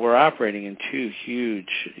 we're operating in two huge,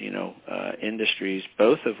 industries,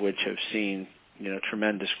 both of which have seen,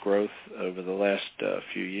 tremendous growth over the last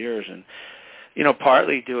few years. And,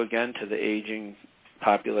 partly due, again, to the aging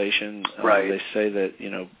population. They say that,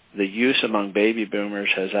 the use among baby boomers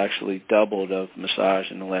has actually doubled of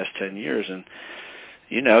massage in the last 10 years. And,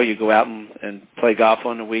 you go out and play golf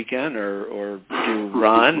on the weekend or do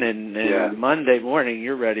run, and Monday morning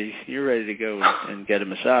you're ready to go and get a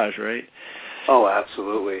massage, right? Oh,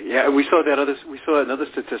 absolutely. Yeah, we saw another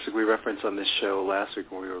statistic we referenced on this show last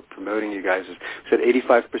week when we were promoting you guys. It said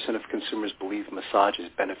 85% of consumers believe massage is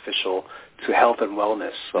beneficial to health and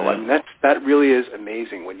wellness. So I mean, that really is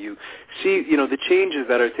amazing when you see the changes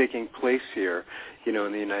that are taking place here, in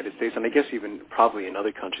the United States, and I guess even probably in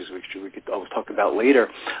other countries, which we could always talk about later.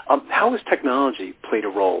 How has technology played a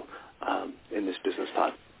role in this business,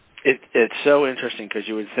 Todd? It's so interesting because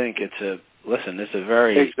you would think it's a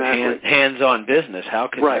very hands-on business. How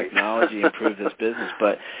can technology improve this business?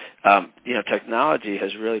 But, technology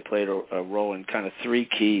has really played a role in kind of three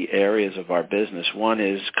key areas of our business. One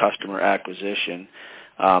is customer acquisition,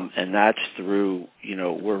 and that's through,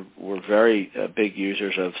 we're very big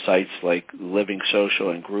users of sites like Living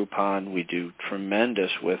Social and Groupon. We do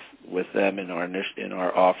tremendous with them in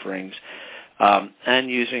our offerings. And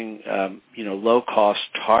using, low-cost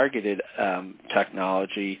targeted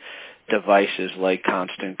technology devices like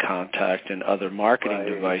Constant Contact and other marketing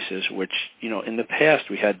devices, which, in the past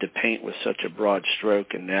we had to paint with such a broad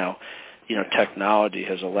stroke, and now, technology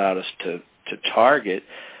has allowed us to target.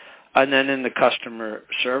 And then in the customer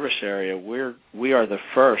service area, we are the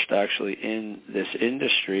first actually in this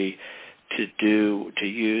industry to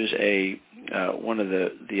use one of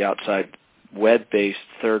the outside web-based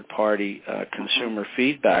third-party consumer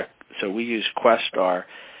feedback. So we use Questar,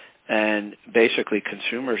 and basically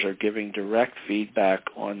consumers are giving direct feedback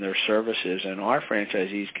on their services, and our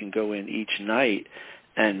franchisees can go in each night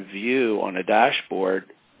and view on a dashboard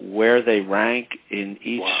where they rank in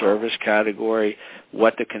each service category,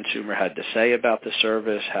 what the consumer had to say about the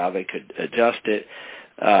service, how they could adjust it.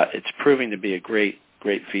 It's proving to be a great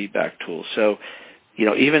feedback tool. So,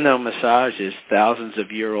 even though massage is thousands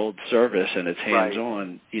of year old service and it's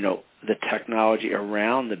hands-on, the technology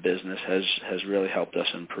around the business has really helped us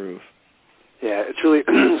improve. Yeah,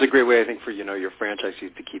 it's a great way, I think, for, your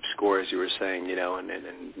franchisees to keep score, as you were saying,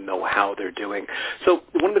 and know how they're doing. So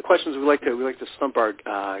one of the questions we like to stump our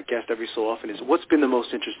guest every so often is, what's been the most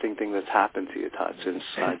interesting thing that's happened to you, Todd, since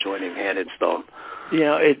joining Hand and Stone?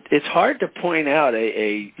 It's hard to point out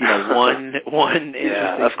a one interesting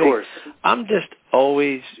thing. Of course. I'm just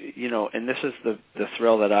always, and this is the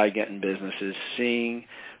thrill that I get in business, is seeing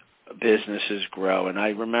businesses grow. And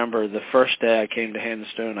I remember the first day I came to Hand and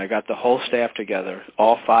Stone, I got the whole staff together,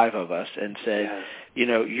 all 5 of us, and said,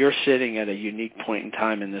 you're sitting at a unique point in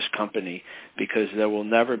time in this company, because there will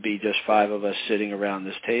never be just 5 of us sitting around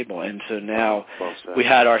this table. And so now we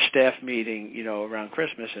had our staff meeting, around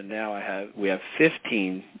Christmas, and now we have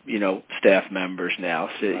 15, staff members now,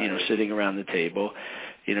 sitting around the table.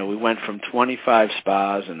 We went from 25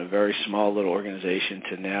 spas in a very small little organization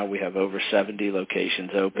to now we have over 70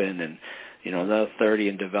 locations open and, another 30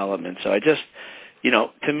 in development. So I just,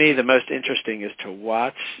 to me, the most interesting is to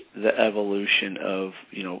watch the evolution of,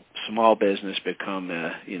 small business become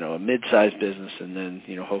a mid-sized business, and then,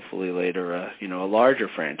 hopefully later, a larger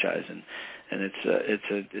franchise. And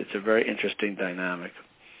it's a very interesting dynamic.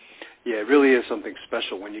 Yeah, it really is something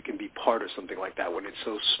special when you can be part of something like that, when it's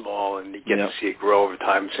so small and you get to see it grow over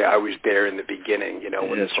time and say, I was there in the beginning,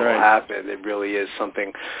 when it all happened. It really is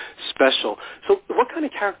something special. So what kind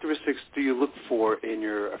of characteristics do you look for in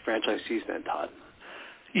your franchisees then, Todd?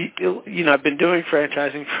 I've been doing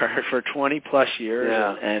franchising for 20-plus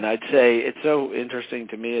years, and I'd say it's so interesting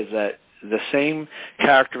to me is that the same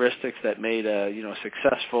characteristics that made a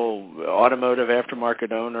successful automotive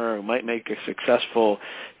aftermarket owner who might make a successful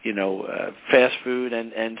fast food,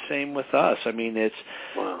 and same with us. I mean, it's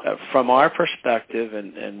from our perspective,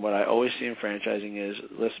 and what I always see in franchising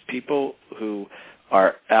is people who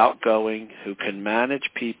are outgoing, who can manage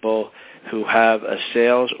people, who have a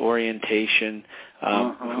sales orientation,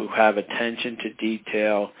 who have attention to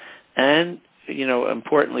detail, and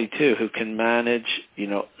importantly too, who can manage,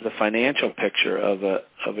 the financial picture of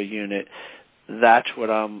a unit. That's what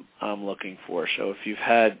I'm looking for. So if you've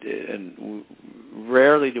had, and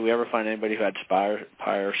rarely do we ever find anybody who had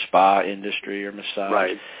prior spa industry or massage.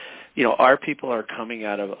 Right. Our people are coming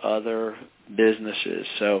out of other businesses.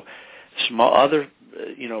 So other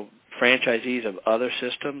franchisees of other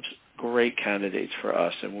systems, great candidates for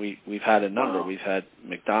us, and we've had a number. Wow. We've had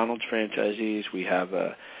McDonald's franchisees. We have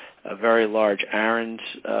a very large Aaron's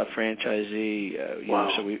franchisee.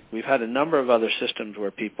 So we've had a number of other systems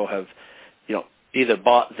where people have, either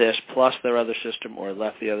bought this plus their other system or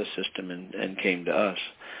left the other system and came to us.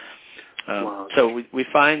 So we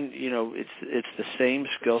find, it's the same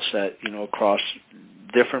skill set, across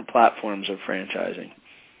different platforms of franchising.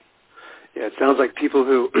 Yeah, it sounds like people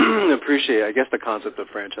who appreciate, I guess, the concept of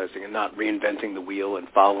franchising and not reinventing the wheel and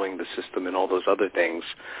following the system and all those other things,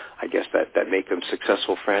 I guess, that make them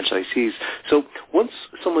successful franchisees. So once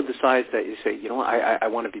someone decides that you say, I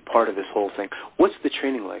want to be part of this whole thing, what's the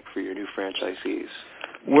training like for your new franchisees?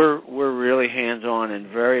 We're really hands-on and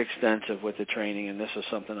very extensive with the training, and this is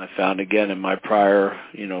something I found, again, in my prior,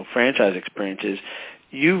 franchise experiences.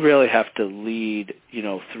 You really have to lead,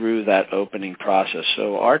 through that opening process.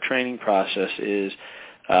 So our training process is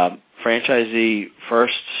franchisee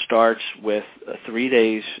first starts with 3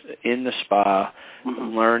 days in the spa,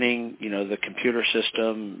 learning, the computer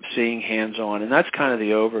system, seeing hands-on, and that's kind of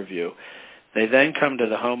the overview. They then come to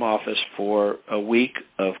the home office for a week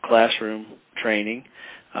of classroom training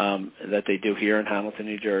that they do here in Hamilton,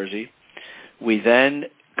 New Jersey. We then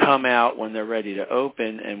come out when they're ready to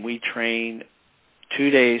open, and we train 2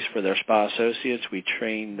 days for their spa associates. We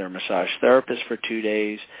train their massage therapist for 2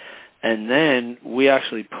 days. And then we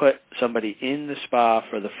actually put somebody in the spa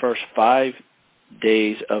for the first 5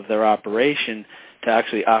 days of their operation to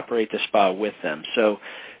actually operate the spa with them. So,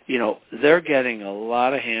 they're getting a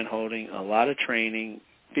lot of hand-holding, a lot of training.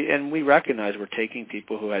 And we recognize we're taking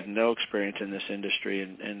people who had no experience in this industry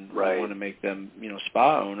and we want to make them,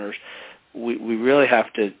 spa owners. We really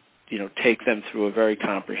have to take them through a very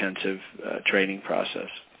comprehensive training process.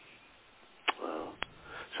 Wow.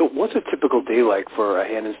 So what's a typical day like for a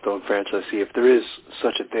Hand and Stone franchisee, if there is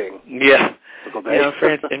such a thing? Yeah. Typical day.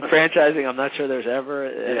 In franchising, I'm not sure there's ever,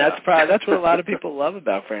 and that's what a lot of people love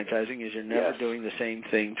about franchising is you're never doing the same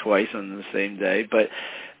thing twice on the same day. But,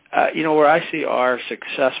 where I see our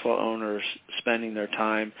successful owners spending their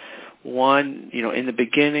time, one, in the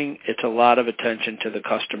beginning, it's a lot of attention to the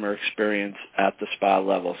customer experience at the spa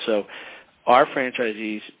level. So our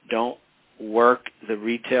franchisees don't work the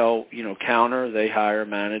retail, counter. They hire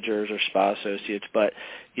managers or spa associates, but,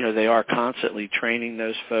 they are constantly training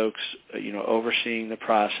those folks, overseeing the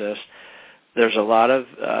process. There's a lot of,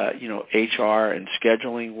 HR and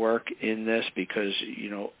scheduling work in this because,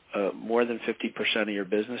 more than 50% of your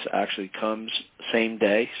business actually comes same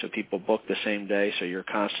day, so people book the same day, so you're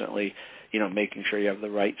constantly, making sure you have the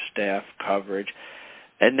right staff coverage.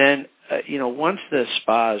 And then, once the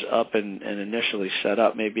spa is up and initially set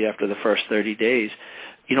up, maybe after the first 30 days,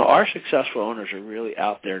 our successful owners are really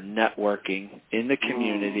out there networking in the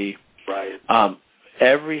community. Right.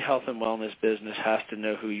 Every health and wellness business has to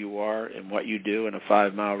know who you are and what you do in a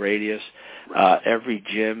 5-mile radius. Every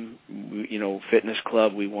gym, fitness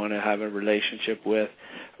club we want to have a relationship with,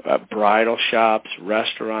 bridal shops,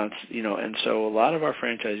 restaurants, and so a lot of our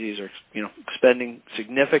franchisees are, spending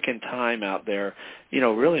significant time out there,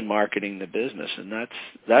 really marketing the business, and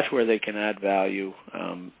that's where they can add value,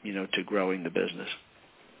 to growing the business.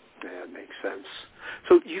 Yeah, it makes sense.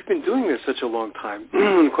 So you've been doing this such a long time.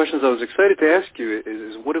 One of the questions I was excited to ask you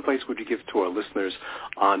is what advice would you give to our listeners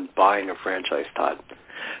on buying a franchise, Todd?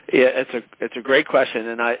 Yeah, it's a great question,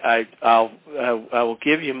 and I will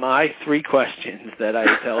give you my 3 questions that I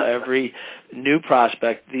tell every new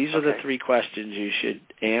prospect. These are the 3 questions you should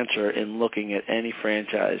answer in looking at any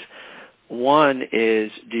franchise. One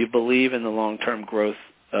is, do you believe in the long-term growth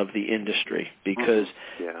of the industry? Because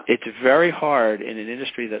it's very hard in an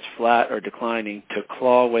industry that's flat or declining to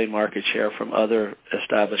claw away market share from other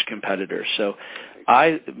established competitors. So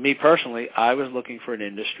me personally, I was looking for an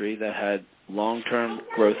industry that had long-term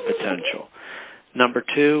growth potential. Number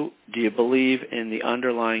 2, do you believe in the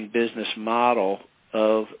underlying business model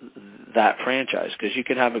of that franchise? Because you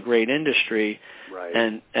can have a great industry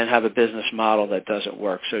and have a business model that doesn't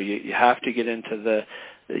work. So you have to get into the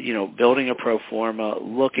building a pro forma,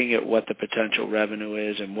 looking at what the potential revenue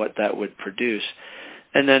is and what that would produce.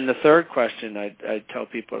 And then the third question I tell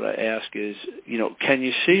people to ask is, can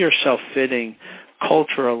you see yourself fitting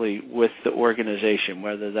culturally with the organization,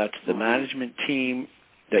 whether that's the management team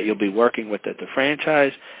that you'll be working with at the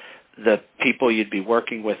franchise, the people you'd be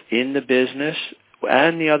working with in the business,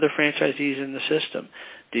 and the other franchisees in the system?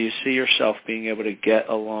 Do you see yourself being able to get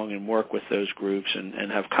along and work with those groups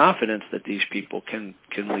and have confidence that these people can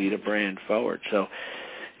lead a brand forward? So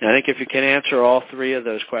I think if you can answer all 3 of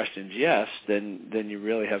those questions yes, then you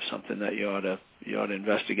really have something that you ought to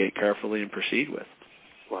investigate carefully and proceed with.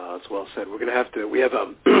 Wow, that's well said. We're going to have to, we have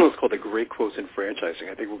what's called the great quotes in franchising.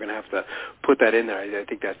 I think we're going to have to put that in there. I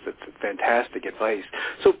think that's fantastic advice.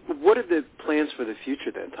 So what are the plans for the future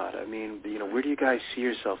then, Todd? I mean, where do you guys see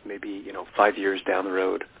yourself maybe, 5 years down the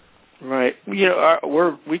road? Right.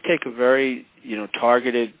 We take a very,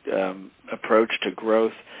 targeted approach to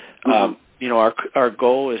growth. Our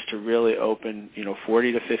goal is to really open,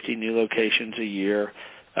 40 to 50 new locations a year.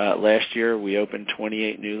 Last year we opened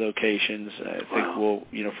 28 new locations. I think we'll,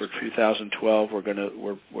 for 2012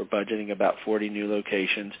 we're budgeting about 40 new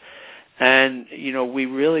locations. And, we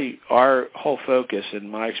really, our whole focus in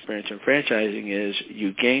my experience in franchising is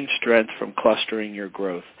you gain strength from clustering your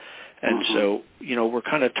growth. And so, we're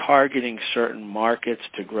kind of targeting certain markets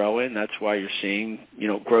to grow in. That's why you're seeing,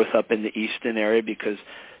 growth up in the Easton area, because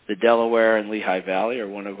the Delaware and Lehigh Valley are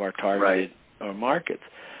one of our targeted markets.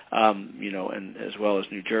 And as well as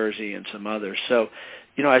New Jersey and some others. So,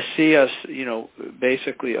 I see us,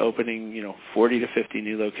 basically opening, 40 to 50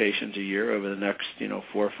 new locations a year over the next, 4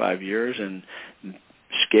 or 5 years, and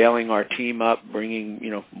scaling our team up, bringing,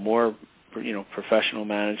 more, professional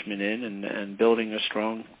management in, and building a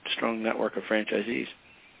strong network of franchisees.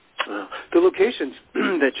 The locations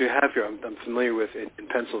that you have here, I'm familiar with in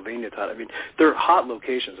Pennsylvania, Todd. I mean, they're hot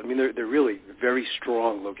locations. I mean, they're really very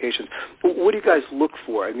strong locations. What do you guys look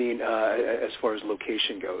for? I mean, as far as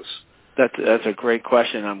location goes. That's a great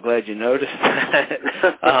question. I'm glad you noticed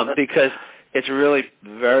that because it's a really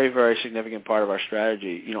very, very significant part of our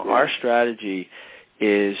strategy. Our strategy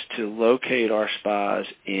is to locate our spas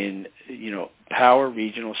in, power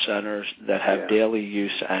regional centers that have daily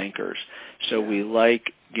use anchors. So we like,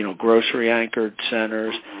 grocery anchored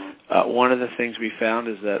centers. One of the things we found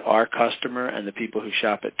is that our customer and the people who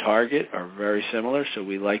shop at Target are very similar, so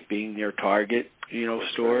we like being near Target,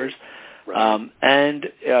 stores. Right.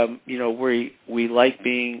 We like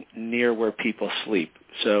being near where people sleep.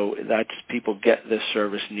 So that's people get this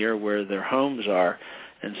service near where their homes are.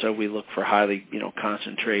 And so we look for highly,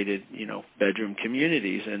 concentrated, bedroom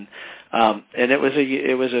communities. And it was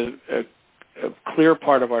a clear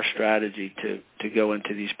part of our strategy to go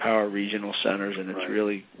into these power regional centers, and it's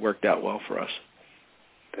really worked out well for us.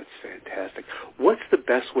 That's fantastic. What's the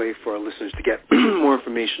best way for our listeners to get more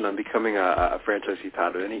information on becoming a franchisee,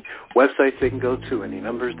 Todd? Are there any websites they can go to, any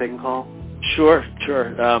numbers they can call? Sure.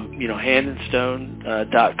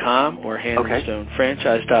 handandstone.com or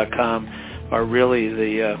handandstonefranchise.com are really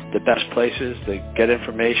the best places to get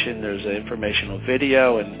information. There's an informational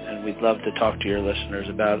video, and we'd love to talk to your listeners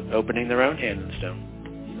about opening their own Hand and Stone.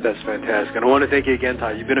 That's fantastic. And I want to thank you again,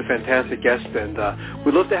 Todd. You've been a fantastic guest, and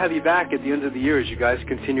we'd love to have you back at the end of the year as you guys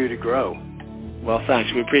continue to grow. Well,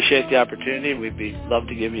 thanks. We appreciate the opportunity. We'd love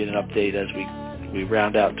to give you an update as we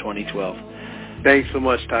round out 2012. Thanks so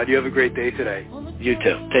much, Todd. You have a great day today. You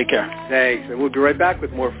too. Take care. Thanks. And we'll be right back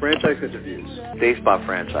with more franchise interviews. Day Spa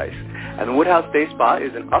franchise. And the Woodhouse Day Spa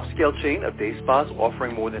is an upscale chain of day spas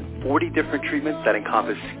offering more than 40 different treatments that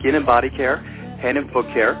encompass skin and body care, hand and foot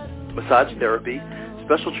care, massage therapy,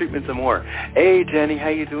 special treatments, and more. Hey, Jenny, how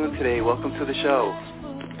you doing today? Welcome to the show.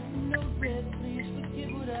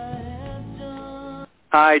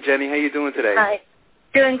 Hi, Jenny. How you doing today? Hi.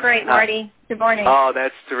 Doing great, Marty. Good morning. Oh,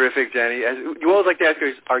 that's terrific, Jenny. You always like to ask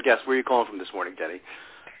our guests, where are you calling from this morning, Jenny?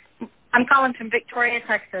 I'm calling from Victoria,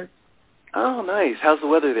 Texas. Oh, nice. How's the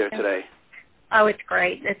weather there today? Oh, it's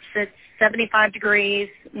great. It's 75 degrees,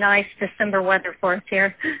 nice December weather for us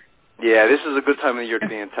here. Yeah, this is a good time of the year to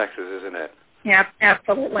be in Texas, isn't it? Yeah,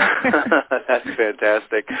 absolutely. That's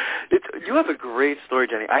fantastic. You have a great story,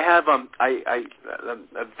 Jenny. I have I'm a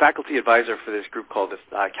faculty advisor for this group called the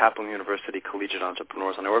Kaplan University Collegiate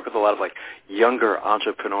Entrepreneurs, and I work with a lot of younger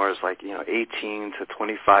entrepreneurs, 18 to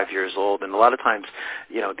 25 years old, and a lot of times,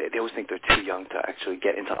 they always think they're too young to actually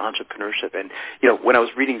get into entrepreneurship. And when I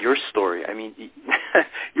was reading your story, I mean,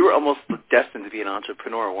 you were almost destined to be an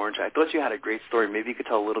entrepreneur, weren't you? I thought you had a great story. Maybe you could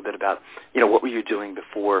tell a little bit about, what were you doing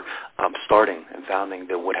before starting and founding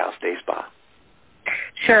the Woodhouse Day Spa?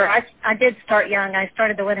 Sure. I did start young. I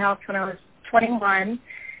started the Woodhouse when I was 21,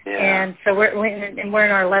 and so we're in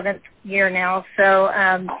our 11th year now. So,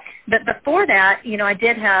 but before that, I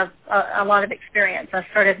did have a lot of experience. I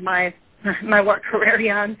started my work career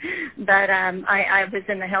young, but I was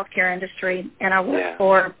in the healthcare industry, and I worked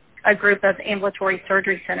for a group of ambulatory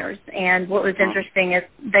surgery centers. And what was interesting is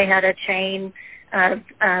they had a chain of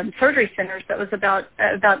surgery centers that was about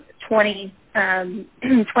 20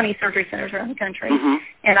 surgery centers around the country.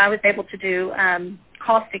 And I was able to do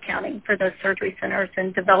cost accounting for those surgery centers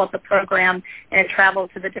and develop a program and travel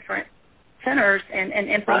to the different centers and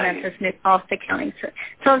implement this new cost accounting. So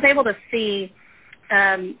I was able to see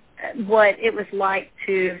what it was like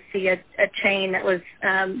to see a chain that was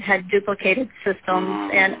had duplicated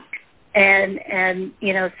systems and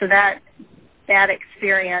so that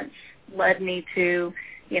experience led me to,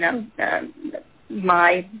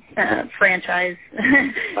 my franchise,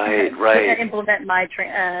 implement my,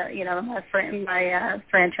 my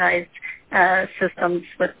franchise systems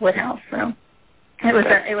with Woodhouse. So it was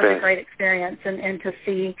a great experience, and to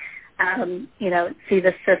see, see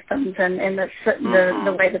the systems and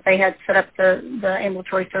the way that they had set up the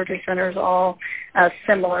ambulatory surgery centers, all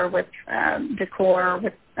similar with decor,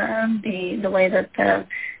 with the way that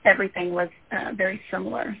everything was very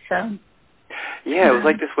similar. So. Yeah, it was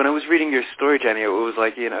like this. When I was reading your story, Jenny, it was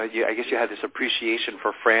like, I guess you had this appreciation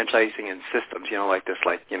for franchising and systems, you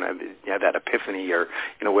had that epiphany or,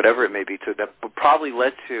 whatever it may be, that probably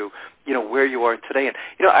led to, where you are today. And,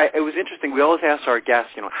 it was interesting. We always ask our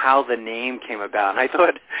guests, how the name came about. And I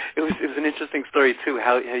thought it was an interesting story, too,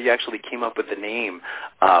 how you actually came up with the name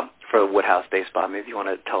for the Woodhouse Day Spa. Maybe you want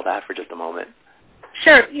to tell that for just a moment.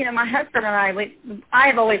 Sure. My husband and I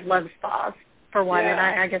have always loved spas, for one, and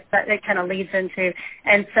I guess that it kind of leads into.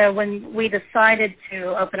 And so when we decided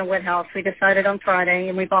to open a Woodhouse, we decided on Friday,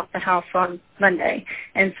 and we bought the house on Monday.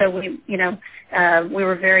 And so we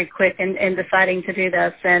were very quick in deciding to do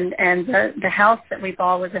this. And the house that we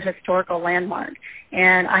bought was a historical landmark.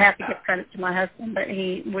 And I have to give credit to my husband, but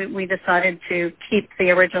we decided to keep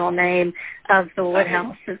the original name of the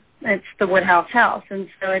Woodhouse. It's the Woodhouse House, and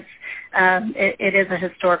so it is a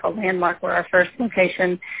historical landmark where our first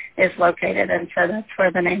location is located, and so that's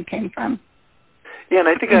where the name came from. Yeah, and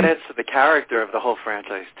I think that adds to the character of the whole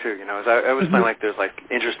franchise too. You know, as I always find like there's like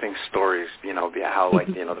interesting stories. You know, how like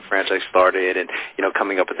the franchise started and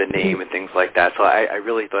coming up with the name and things like that. So I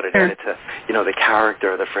really thought it added to the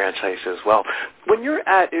character of the franchise as well.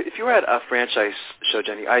 If you were at a franchise show,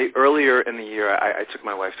 Jenny, earlier in the year I took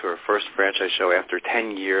my wife to her first franchise show after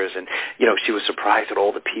 10 years, and she was surprised at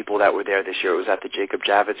all the people that were there this year. It was at the Jacob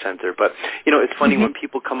Javits Center. But it's funny when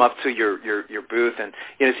people come up to your booth, and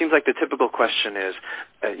it seems like the typical question is,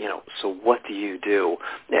 so what do you do?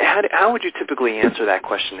 How would you typically answer that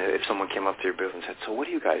question if someone came up to your booth and said, so what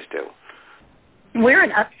do you guys do? We're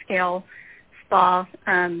an upscale spa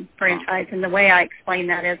franchise, and the way I explain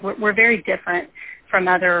that is we're very different from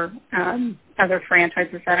other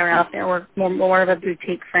franchises that are out there. We're more of a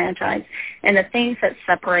boutique franchise, and the things that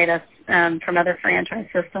separate us from other franchise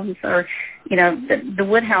systems are, the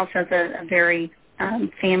Woodhouse has a very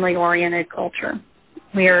family-oriented culture.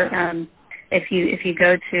 We're if you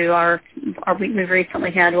go to we've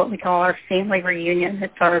recently had what we call our family reunion.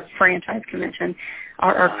 It's our franchise convention.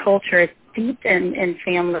 Our culture is deep in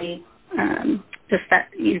family. Just that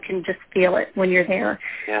you can just feel it when you're there.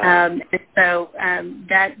 Yeah. And so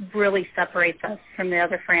that really separates us from the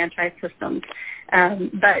other franchise systems.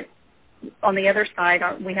 But on the other side,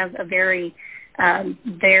 we have a very,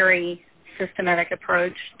 very systematic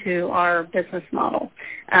approach to our business model.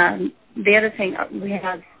 The other thing, we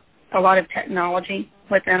have a lot of technology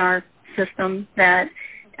within our system that,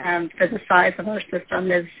 for the size of our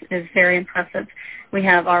system, is very impressive. We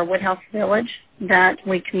have our Woodhouse Village that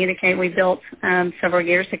we built several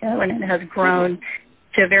years ago, and it has grown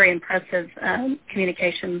to a very impressive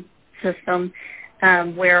communication system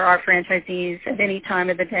where our franchisees at any time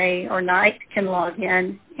of the day or night can log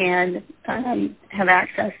in and have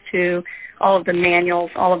access to all of the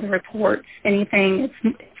manuals, all of the reports, anything.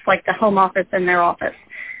 It's like the home office in their office.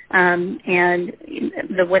 And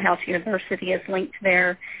the Woodhouse University is linked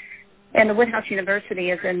there. And the Woodhouse University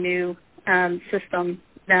is a new system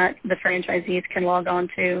that the franchisees can log on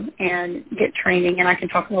to and get training, and I can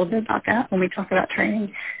talk a little bit about that when we talk about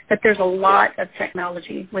training. But there's a lot of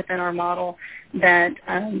technology within our model that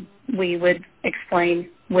we would explain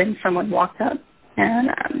when someone walked up. And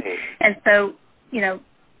so,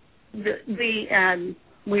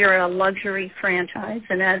 we are a luxury franchise,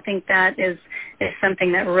 and I think that is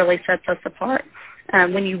something that really sets us apart.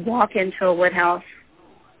 When you walk into a Woodhouse,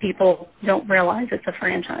 people don't realize it's a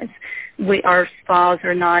franchise. Our spas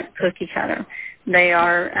are not cookie cutter. They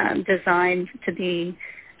are designed to be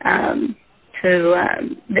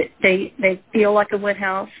they feel like a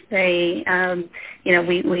Woodhouse. They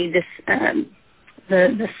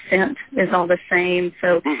the scent is all the same.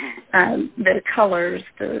 So the colors,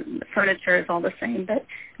 the furniture is all the same. But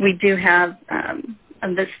we do have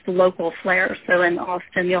this local flair. So in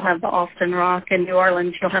Austin, you'll have the Austin Rock. In New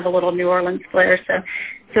Orleans, you'll have a little New Orleans flair.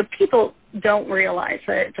 So people don't realize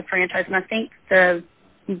that it's a franchise, and I think the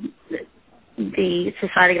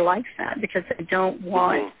society likes that because they don't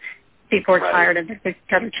want people are tired of the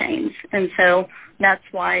cookie-cutter chains, and so that's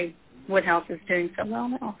why Woodhouse is doing so well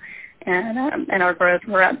now. And our growth,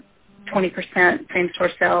 we're up 20%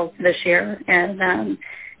 same-store sales this year, and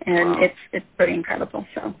it's pretty incredible.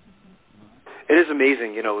 So. It is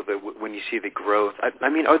amazing, when you see the growth. I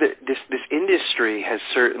mean, this industry has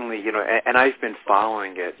certainly, and I've been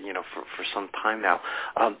following it, for some time now.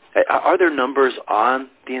 Are there numbers on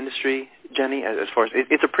the industry, Jenny, as far as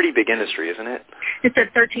it's a pretty big industry, isn't it? It's a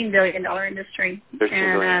 $13 billion industry. $13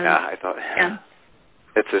 billion. I thought. Yeah.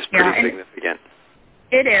 It's just pretty significant.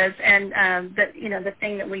 It is, and the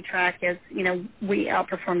thing that we track is, we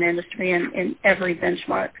outperform the industry in every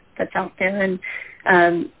benchmark that's out there,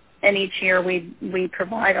 and each year we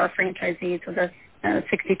provide our franchisees with a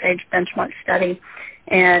 60-page benchmark study,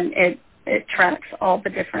 and it tracks all the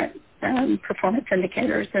different performance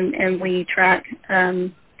indicators, and we track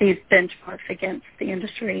these benchmarks against the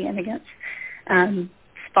industry and against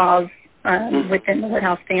spas within the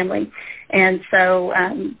Woodhouse family, and so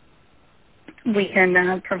we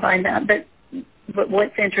can provide that. But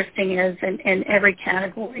what's interesting is in every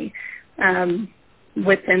category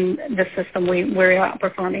within the system, we're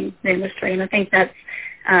outperforming the industry, and I think that's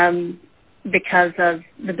because of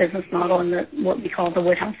the business model and what we call the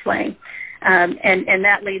Woodhouse way. And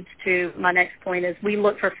that leads to my next point is we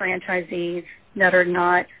look for franchisees that are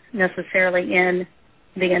not necessarily in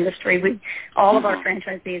the industry. All of our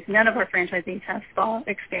franchisees, none of our franchisees have spa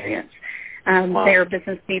experience. They are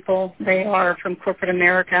business people. They are from corporate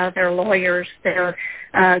America. They're lawyers. They're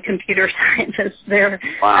computer scientists. They're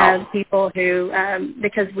people who,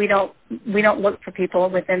 because we don't look for people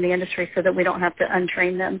within the industry so that we don't have to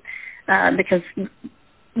untrain them, because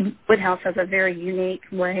Woodhouse has a very unique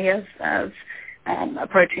way of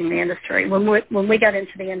approaching the industry. When we got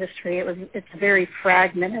into the industry, it's a very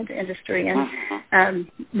fragmented industry, and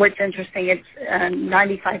what's interesting, it's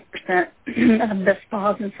 95% of the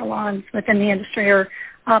spas and salons within the industry are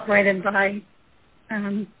operated by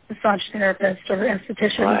massage therapists or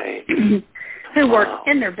estheticians who work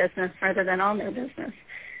in their business rather than on their business.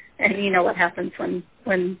 And you know what happens when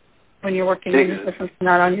you're working in your business,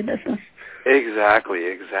 not on your business. Exactly.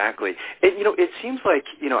 And, it seems like,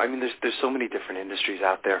 there's so many different industries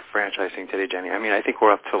out there franchising today, Jenny. I think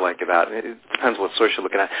we're up to it depends what source you're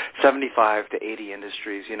looking at, 75 to 80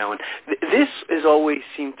 industries, and this has always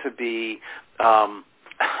seemed to be, I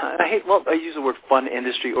use the word fun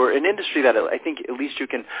industry, or an industry that I think at least you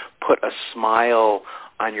can put a smile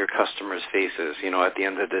on your customers' faces, at the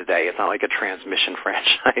end of the day. It's not like a transmission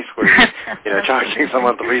franchise where you're charging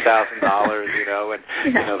someone $3,000,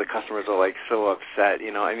 and the customers are so upset.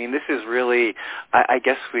 This is really, I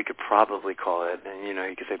guess we could probably call it, and you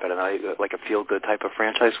could say better than I, like a feel-good type of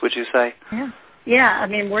franchise, would you say? Yeah.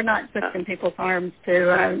 We're not twisting people's arms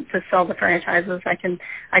to sell the franchises. I can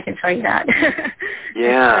tell you that.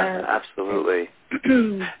 Absolutely.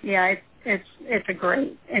 It's a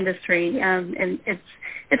great industry, and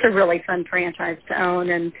it's a really fun franchise to own,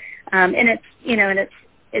 and it's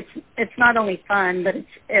not only fun, but it's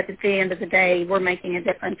at the end of the day we're making a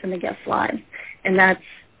difference in the guests' lives, and that's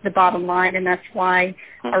the bottom line, and that's why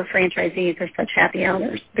our franchisees are such happy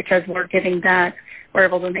owners, because we're giving back. We're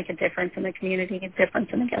able to make a difference in the community, a difference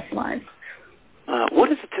in the guests' lives.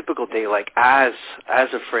 What is a typical day like as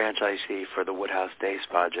a franchisee for the Woodhouse Day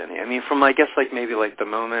Spa, Jenny? From maybe the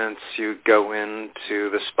moments you go into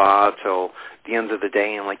the spa till the end of the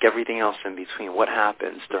day and everything else in between. What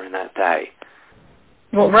happens during that day?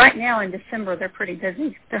 Well, right now in December they're pretty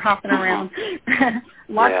busy. They're hopping around.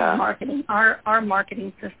 Lots of marketing. Our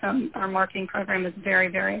marketing system, our marketing program is very,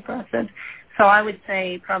 very aggressive. So I would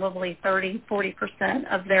say probably 30-40%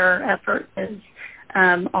 of their effort is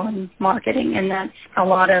on marketing, and that's a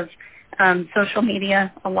lot of social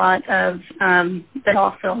media, a lot of, but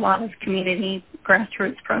also a lot of community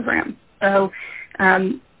grassroots programs. So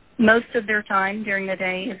most of their time during the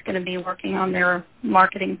day is going to be working on their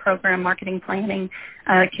marketing program, marketing planning,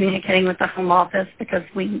 communicating with the home office, because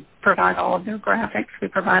we provide all of their graphics, we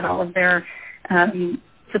provide all of their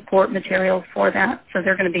support materials for that. So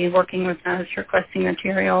they're going to be working with us, requesting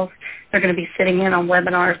materials. They're going to be sitting in on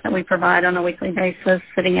webinars that we provide on a weekly basis,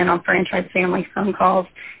 sitting in on franchise family phone calls,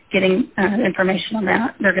 getting information on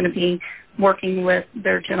that. They're going to be working with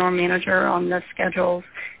their general manager on the schedules.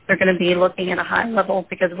 They're going to be looking at a high level,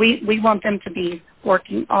 because we want them to be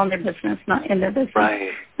working on their business, not in their business.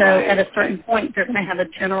 At a certain point, they're going to have a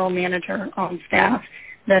general manager on staff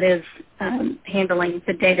that is handling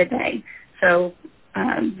the day-to-day. So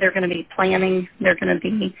they're going to be planning. They're going to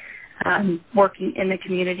be working in the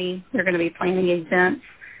community. They're going to be planning events.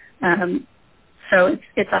 So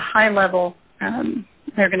it's a high level.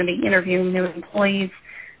 They're going to be interviewing new employees.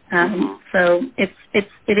 So it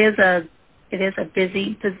is a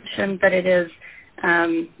busy position, but it is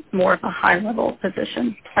more of a high level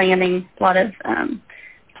position. Planning, a lot of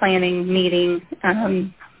planning, meeting.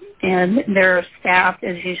 And their staff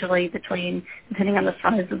is usually between, depending on the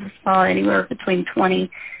size of the spa, anywhere between 20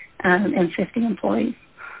 and 50 employees.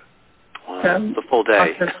 Wow, so the full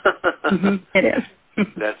day. It is.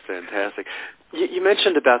 That's fantastic. You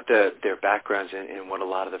mentioned about their backgrounds and what a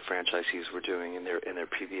lot of the franchisees were doing in their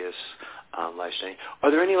previous lives.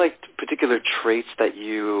 Are there any particular traits that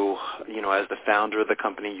you as the founder of the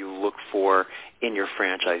company, you look for in your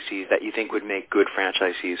franchisees that you think would make good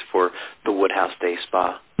franchisees for the Woodhouse Day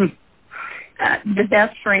Spa? The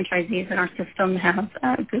best franchisees in our system have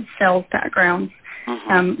good sales backgrounds,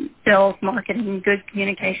 sales, marketing, good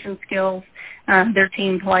communication skills. They're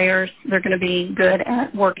team players. They're going to be good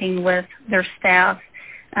at working with their staff.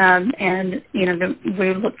 And,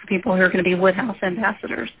 we look for people who are going to be Woodhouse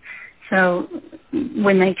ambassadors. So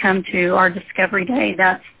when they come to our discovery day,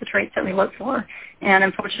 that's the traits that we look for. And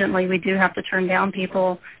unfortunately, we do have to turn down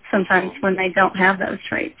people sometimes when they don't have those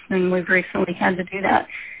traits. And we've recently had to do that.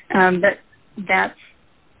 But that's,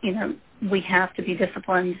 we have to be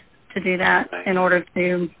disciplined to do that in order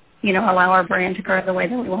to, allow our brand to grow the way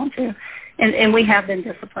that we want to. And we have been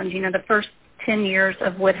disciplined. The first 10 years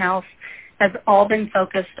of Woodhouse has all been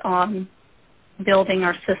focused on building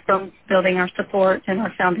our systems, building our support, and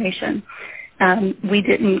our foundation. We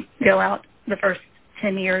didn't go out the first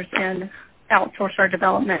 10 years and outsource our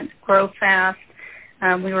development, grow fast.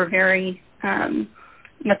 We were very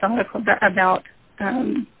methodical about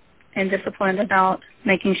and disciplined about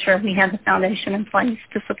making sure we had the foundation in place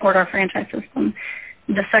to support our franchise system.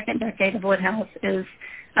 the second decade of Woodhouse is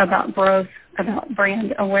about growth, about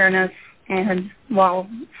brand awareness, and while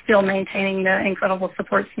still maintaining the incredible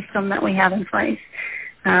support system that we have in place.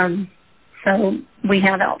 So we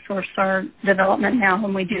have outsourced our development now,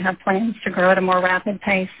 and we do have plans to grow at a more rapid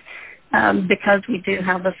pace because we do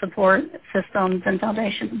have the support systems and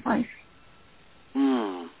foundation in place.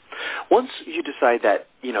 Once you decide that,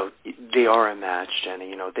 they are a match,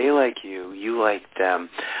 Jenny, they like you, you like them,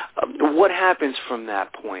 what happens from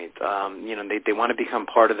that point? They want to become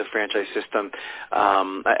part of the franchise system.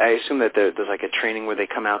 I assume that there's like a training where they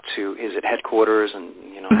come out to, is it headquarters, and,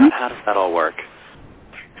 how does that all work?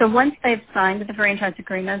 So once they've signed the franchise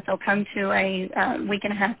agreement, they'll come to a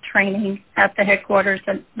week-and-a-half training at the headquarters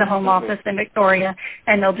at the home office in Victoria,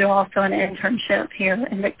 and they'll do also an internship here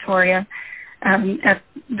in Victoria. At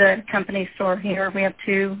the company store here, we have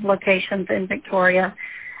 2 locations in Victoria,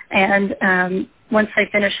 and once they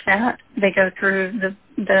finish that, they go through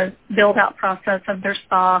the build-out process of their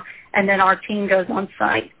spa, and then our team goes on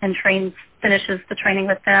site and finishes the training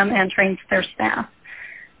with them and trains their staff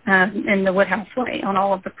in the Woodhouse way on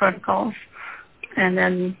all of the protocols, and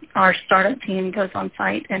then our startup team goes on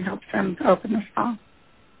site and helps them open the spa.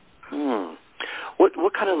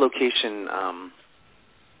 What kind of location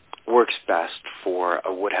works best for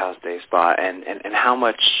a Woodhouse Day Spa, and how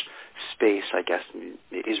much space, I guess,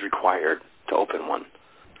 is required to open one?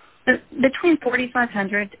 Between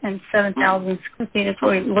 4,500 and 7,000 square feet is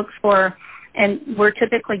what we look for, and we're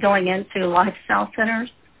typically going into lifestyle centers,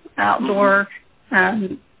 outdoor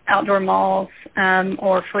malls,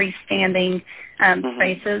 or freestanding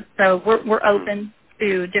spaces. So we're open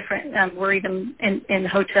to different. We're even in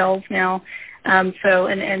hotels now. So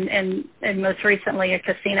and most recently a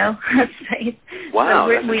casino space. Wow.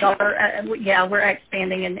 So we're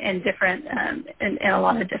expanding in different in a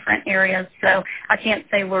lot of different areas. So I can't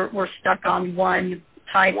say we're stuck on one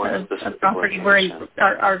type of property. We're in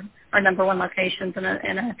our number one locations in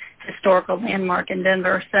a historical landmark in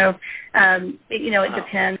Denver. So it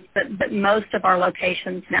depends, but most of our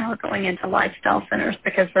locations now are going into lifestyle centers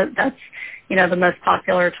because that's the most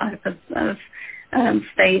popular type of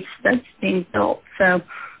space that's being built. So,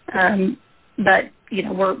 but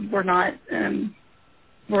we're not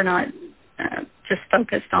just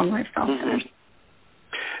focused on lifestyle centers.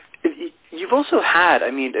 You've also had,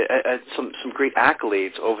 some great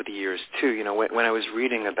accolades over the years too. When I was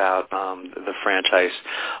reading about the franchise,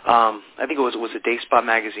 I think it was a Day Spa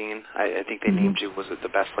magazine. I think they named you, was it the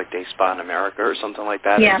best Day Spa in America or something like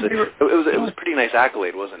that? Yeah, it was a pretty nice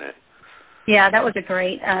accolade, wasn't it? Yeah, that was a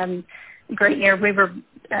great year. We were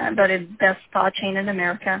voted best spa chain in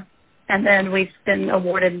America, and then we've been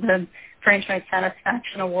awarded the Franchise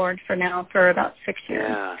Satisfaction Award for about 6 years.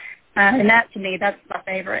 Yeah. And that, to me, that's my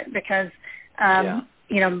favorite because,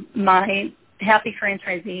 my happy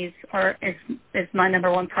franchisees is my number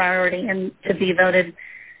one priority, and to be voted,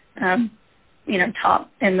 top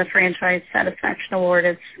in the Franchise Satisfaction Award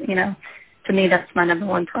is, to me, that's my number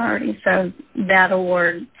one priority. So that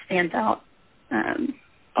award stands out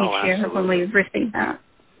each year when we receive that.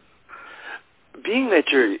 Being that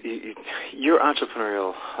you're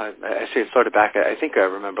entrepreneurial, I say it started back, I think I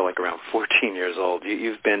remember around 14 years old.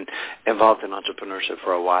 You've been involved in entrepreneurship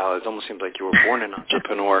for a while. It almost seems like you were born an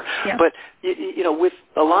entrepreneur. Yeah. But, with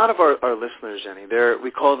a lot of our listeners, Jenny, we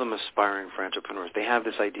call them aspiring entrepreneurs. They have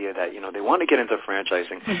this idea that, they want to get into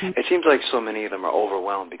franchising. Mm-hmm. It seems like so many of them are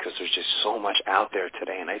overwhelmed because there's just so much out there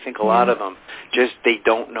today. And I think a lot of them they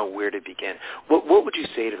don't know where to begin. What would you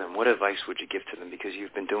say to them? What advice would you give to them? Because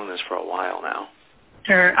you've been doing this for a while now.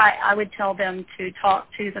 Sure. I would tell them to talk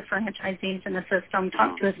to the franchisees in the system,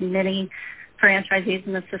 talk to as many franchisees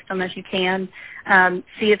in the system as you can.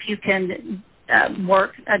 See if you can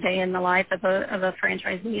work a day in the life of a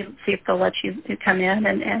franchisee, see if they'll let you come in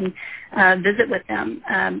and visit with them.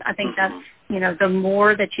 I think that's, the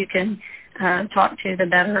more that you can talk to, the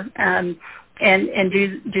better. And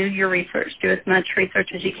do your research. Do as much research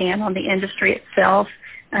as you can on the industry itself.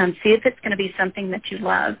 See if it's going to be something that you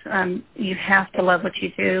love. You have to love what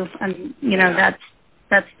you do.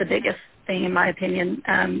 That's the biggest thing, in my opinion.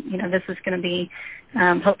 This is going to be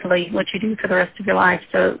hopefully what you do for the rest of your life.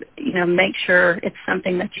 So, make sure it's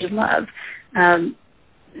something that you love.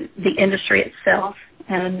 The industry itself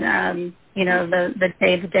and, the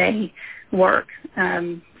day-to-day work.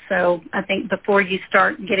 So I think before you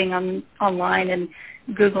start getting online and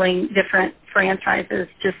Googling different franchises,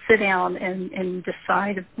 just sit down and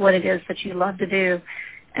decide what it is that you love to do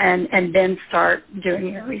and then start doing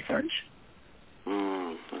your research.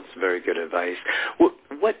 That's very good advice.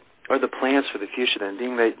 What are the plans for the future then?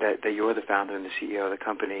 Being that you're the founder and the CEO of the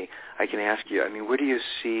company, I can ask you, where do you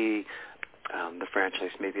see the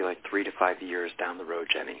franchise, maybe like 3 to 5 years down the road,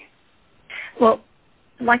 Jenny? Well,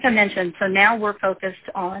 like I mentioned, so now we're focused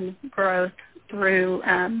on growth through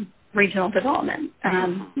regional development.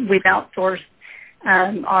 We've outsourced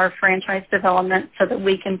our franchise development so that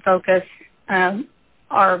we can focus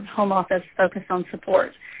our home office focus on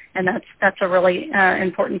support. And that's a really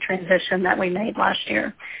important transition that we made last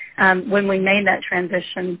year. When we made that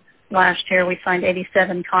transition last year, we signed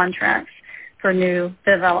 87 contracts for new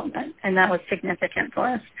development, and that was significant for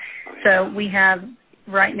us. So we have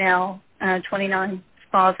right now 29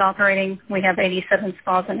 spas operating. We have 87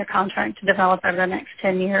 spas under contract to develop over the next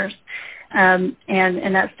 10 years, and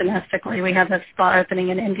that's domestically. We have a spa opening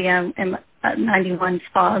in India and 91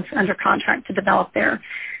 spas under contract to develop there.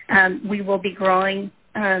 We will be growing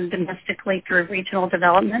domestically through regional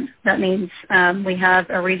development. That means we have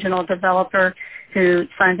a regional developer who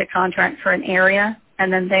signs a contract for an area,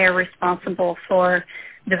 and then they are responsible for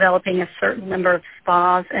developing a certain number of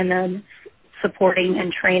spas and then supporting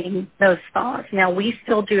and training those spas. Now, we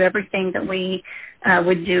still do everything that we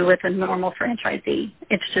would do with a normal franchisee.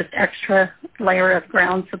 It's just extra layer of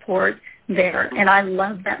ground support there, and I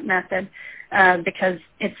love that method because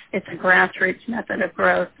it's a grassroots method of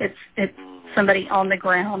growth. It's somebody on the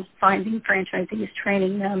ground finding franchisees,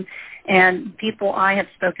 training them, and people I have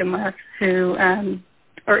spoken with who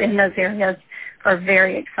are in those areas are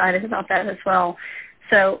very excited about that as well.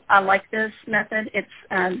 So I like this method. It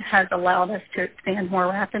has allowed us to expand more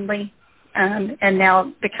rapidly. And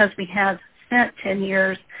now because we have spent 10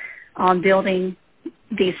 years on building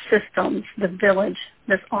these systems, the Village,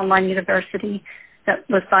 this online university that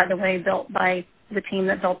was, by the way, built by the team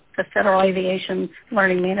that built the Federal Aviation's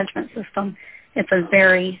learning management system. It's a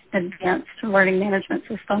very advanced learning management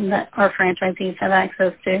system that our franchisees have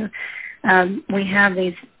access to. We have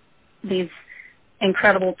these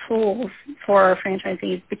incredible tools for our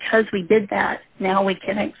franchisees. Because we did that, now we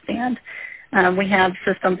can expand. We have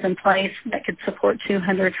systems in place that could support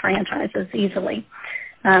 200 franchises easily.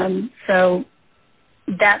 So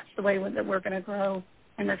that's the way that we're going to grow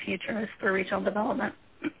in the future is through regional development.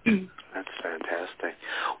 That's fantastic.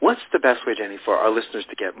 What's the best way, Jenny, for our listeners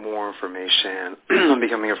to get more information on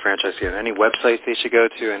becoming a franchisee? Any websites they should go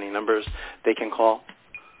to? Any numbers they can call?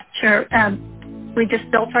 Sure. We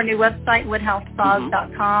just built our new website,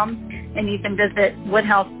 woodhousespas.com, and you can visit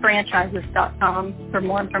woodhousefranchises.com for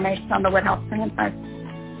more information on the Woodhouse franchise.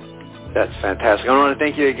 That's fantastic. I want to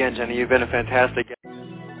thank you again, Jenny. You've been a fantastic guest.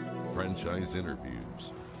 Franchise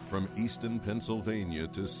interviews from Easton, Pennsylvania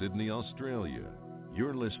to Sydney, Australia.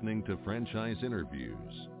 You're listening to Franchise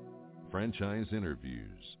Interviews. Franchise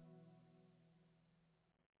Interviews.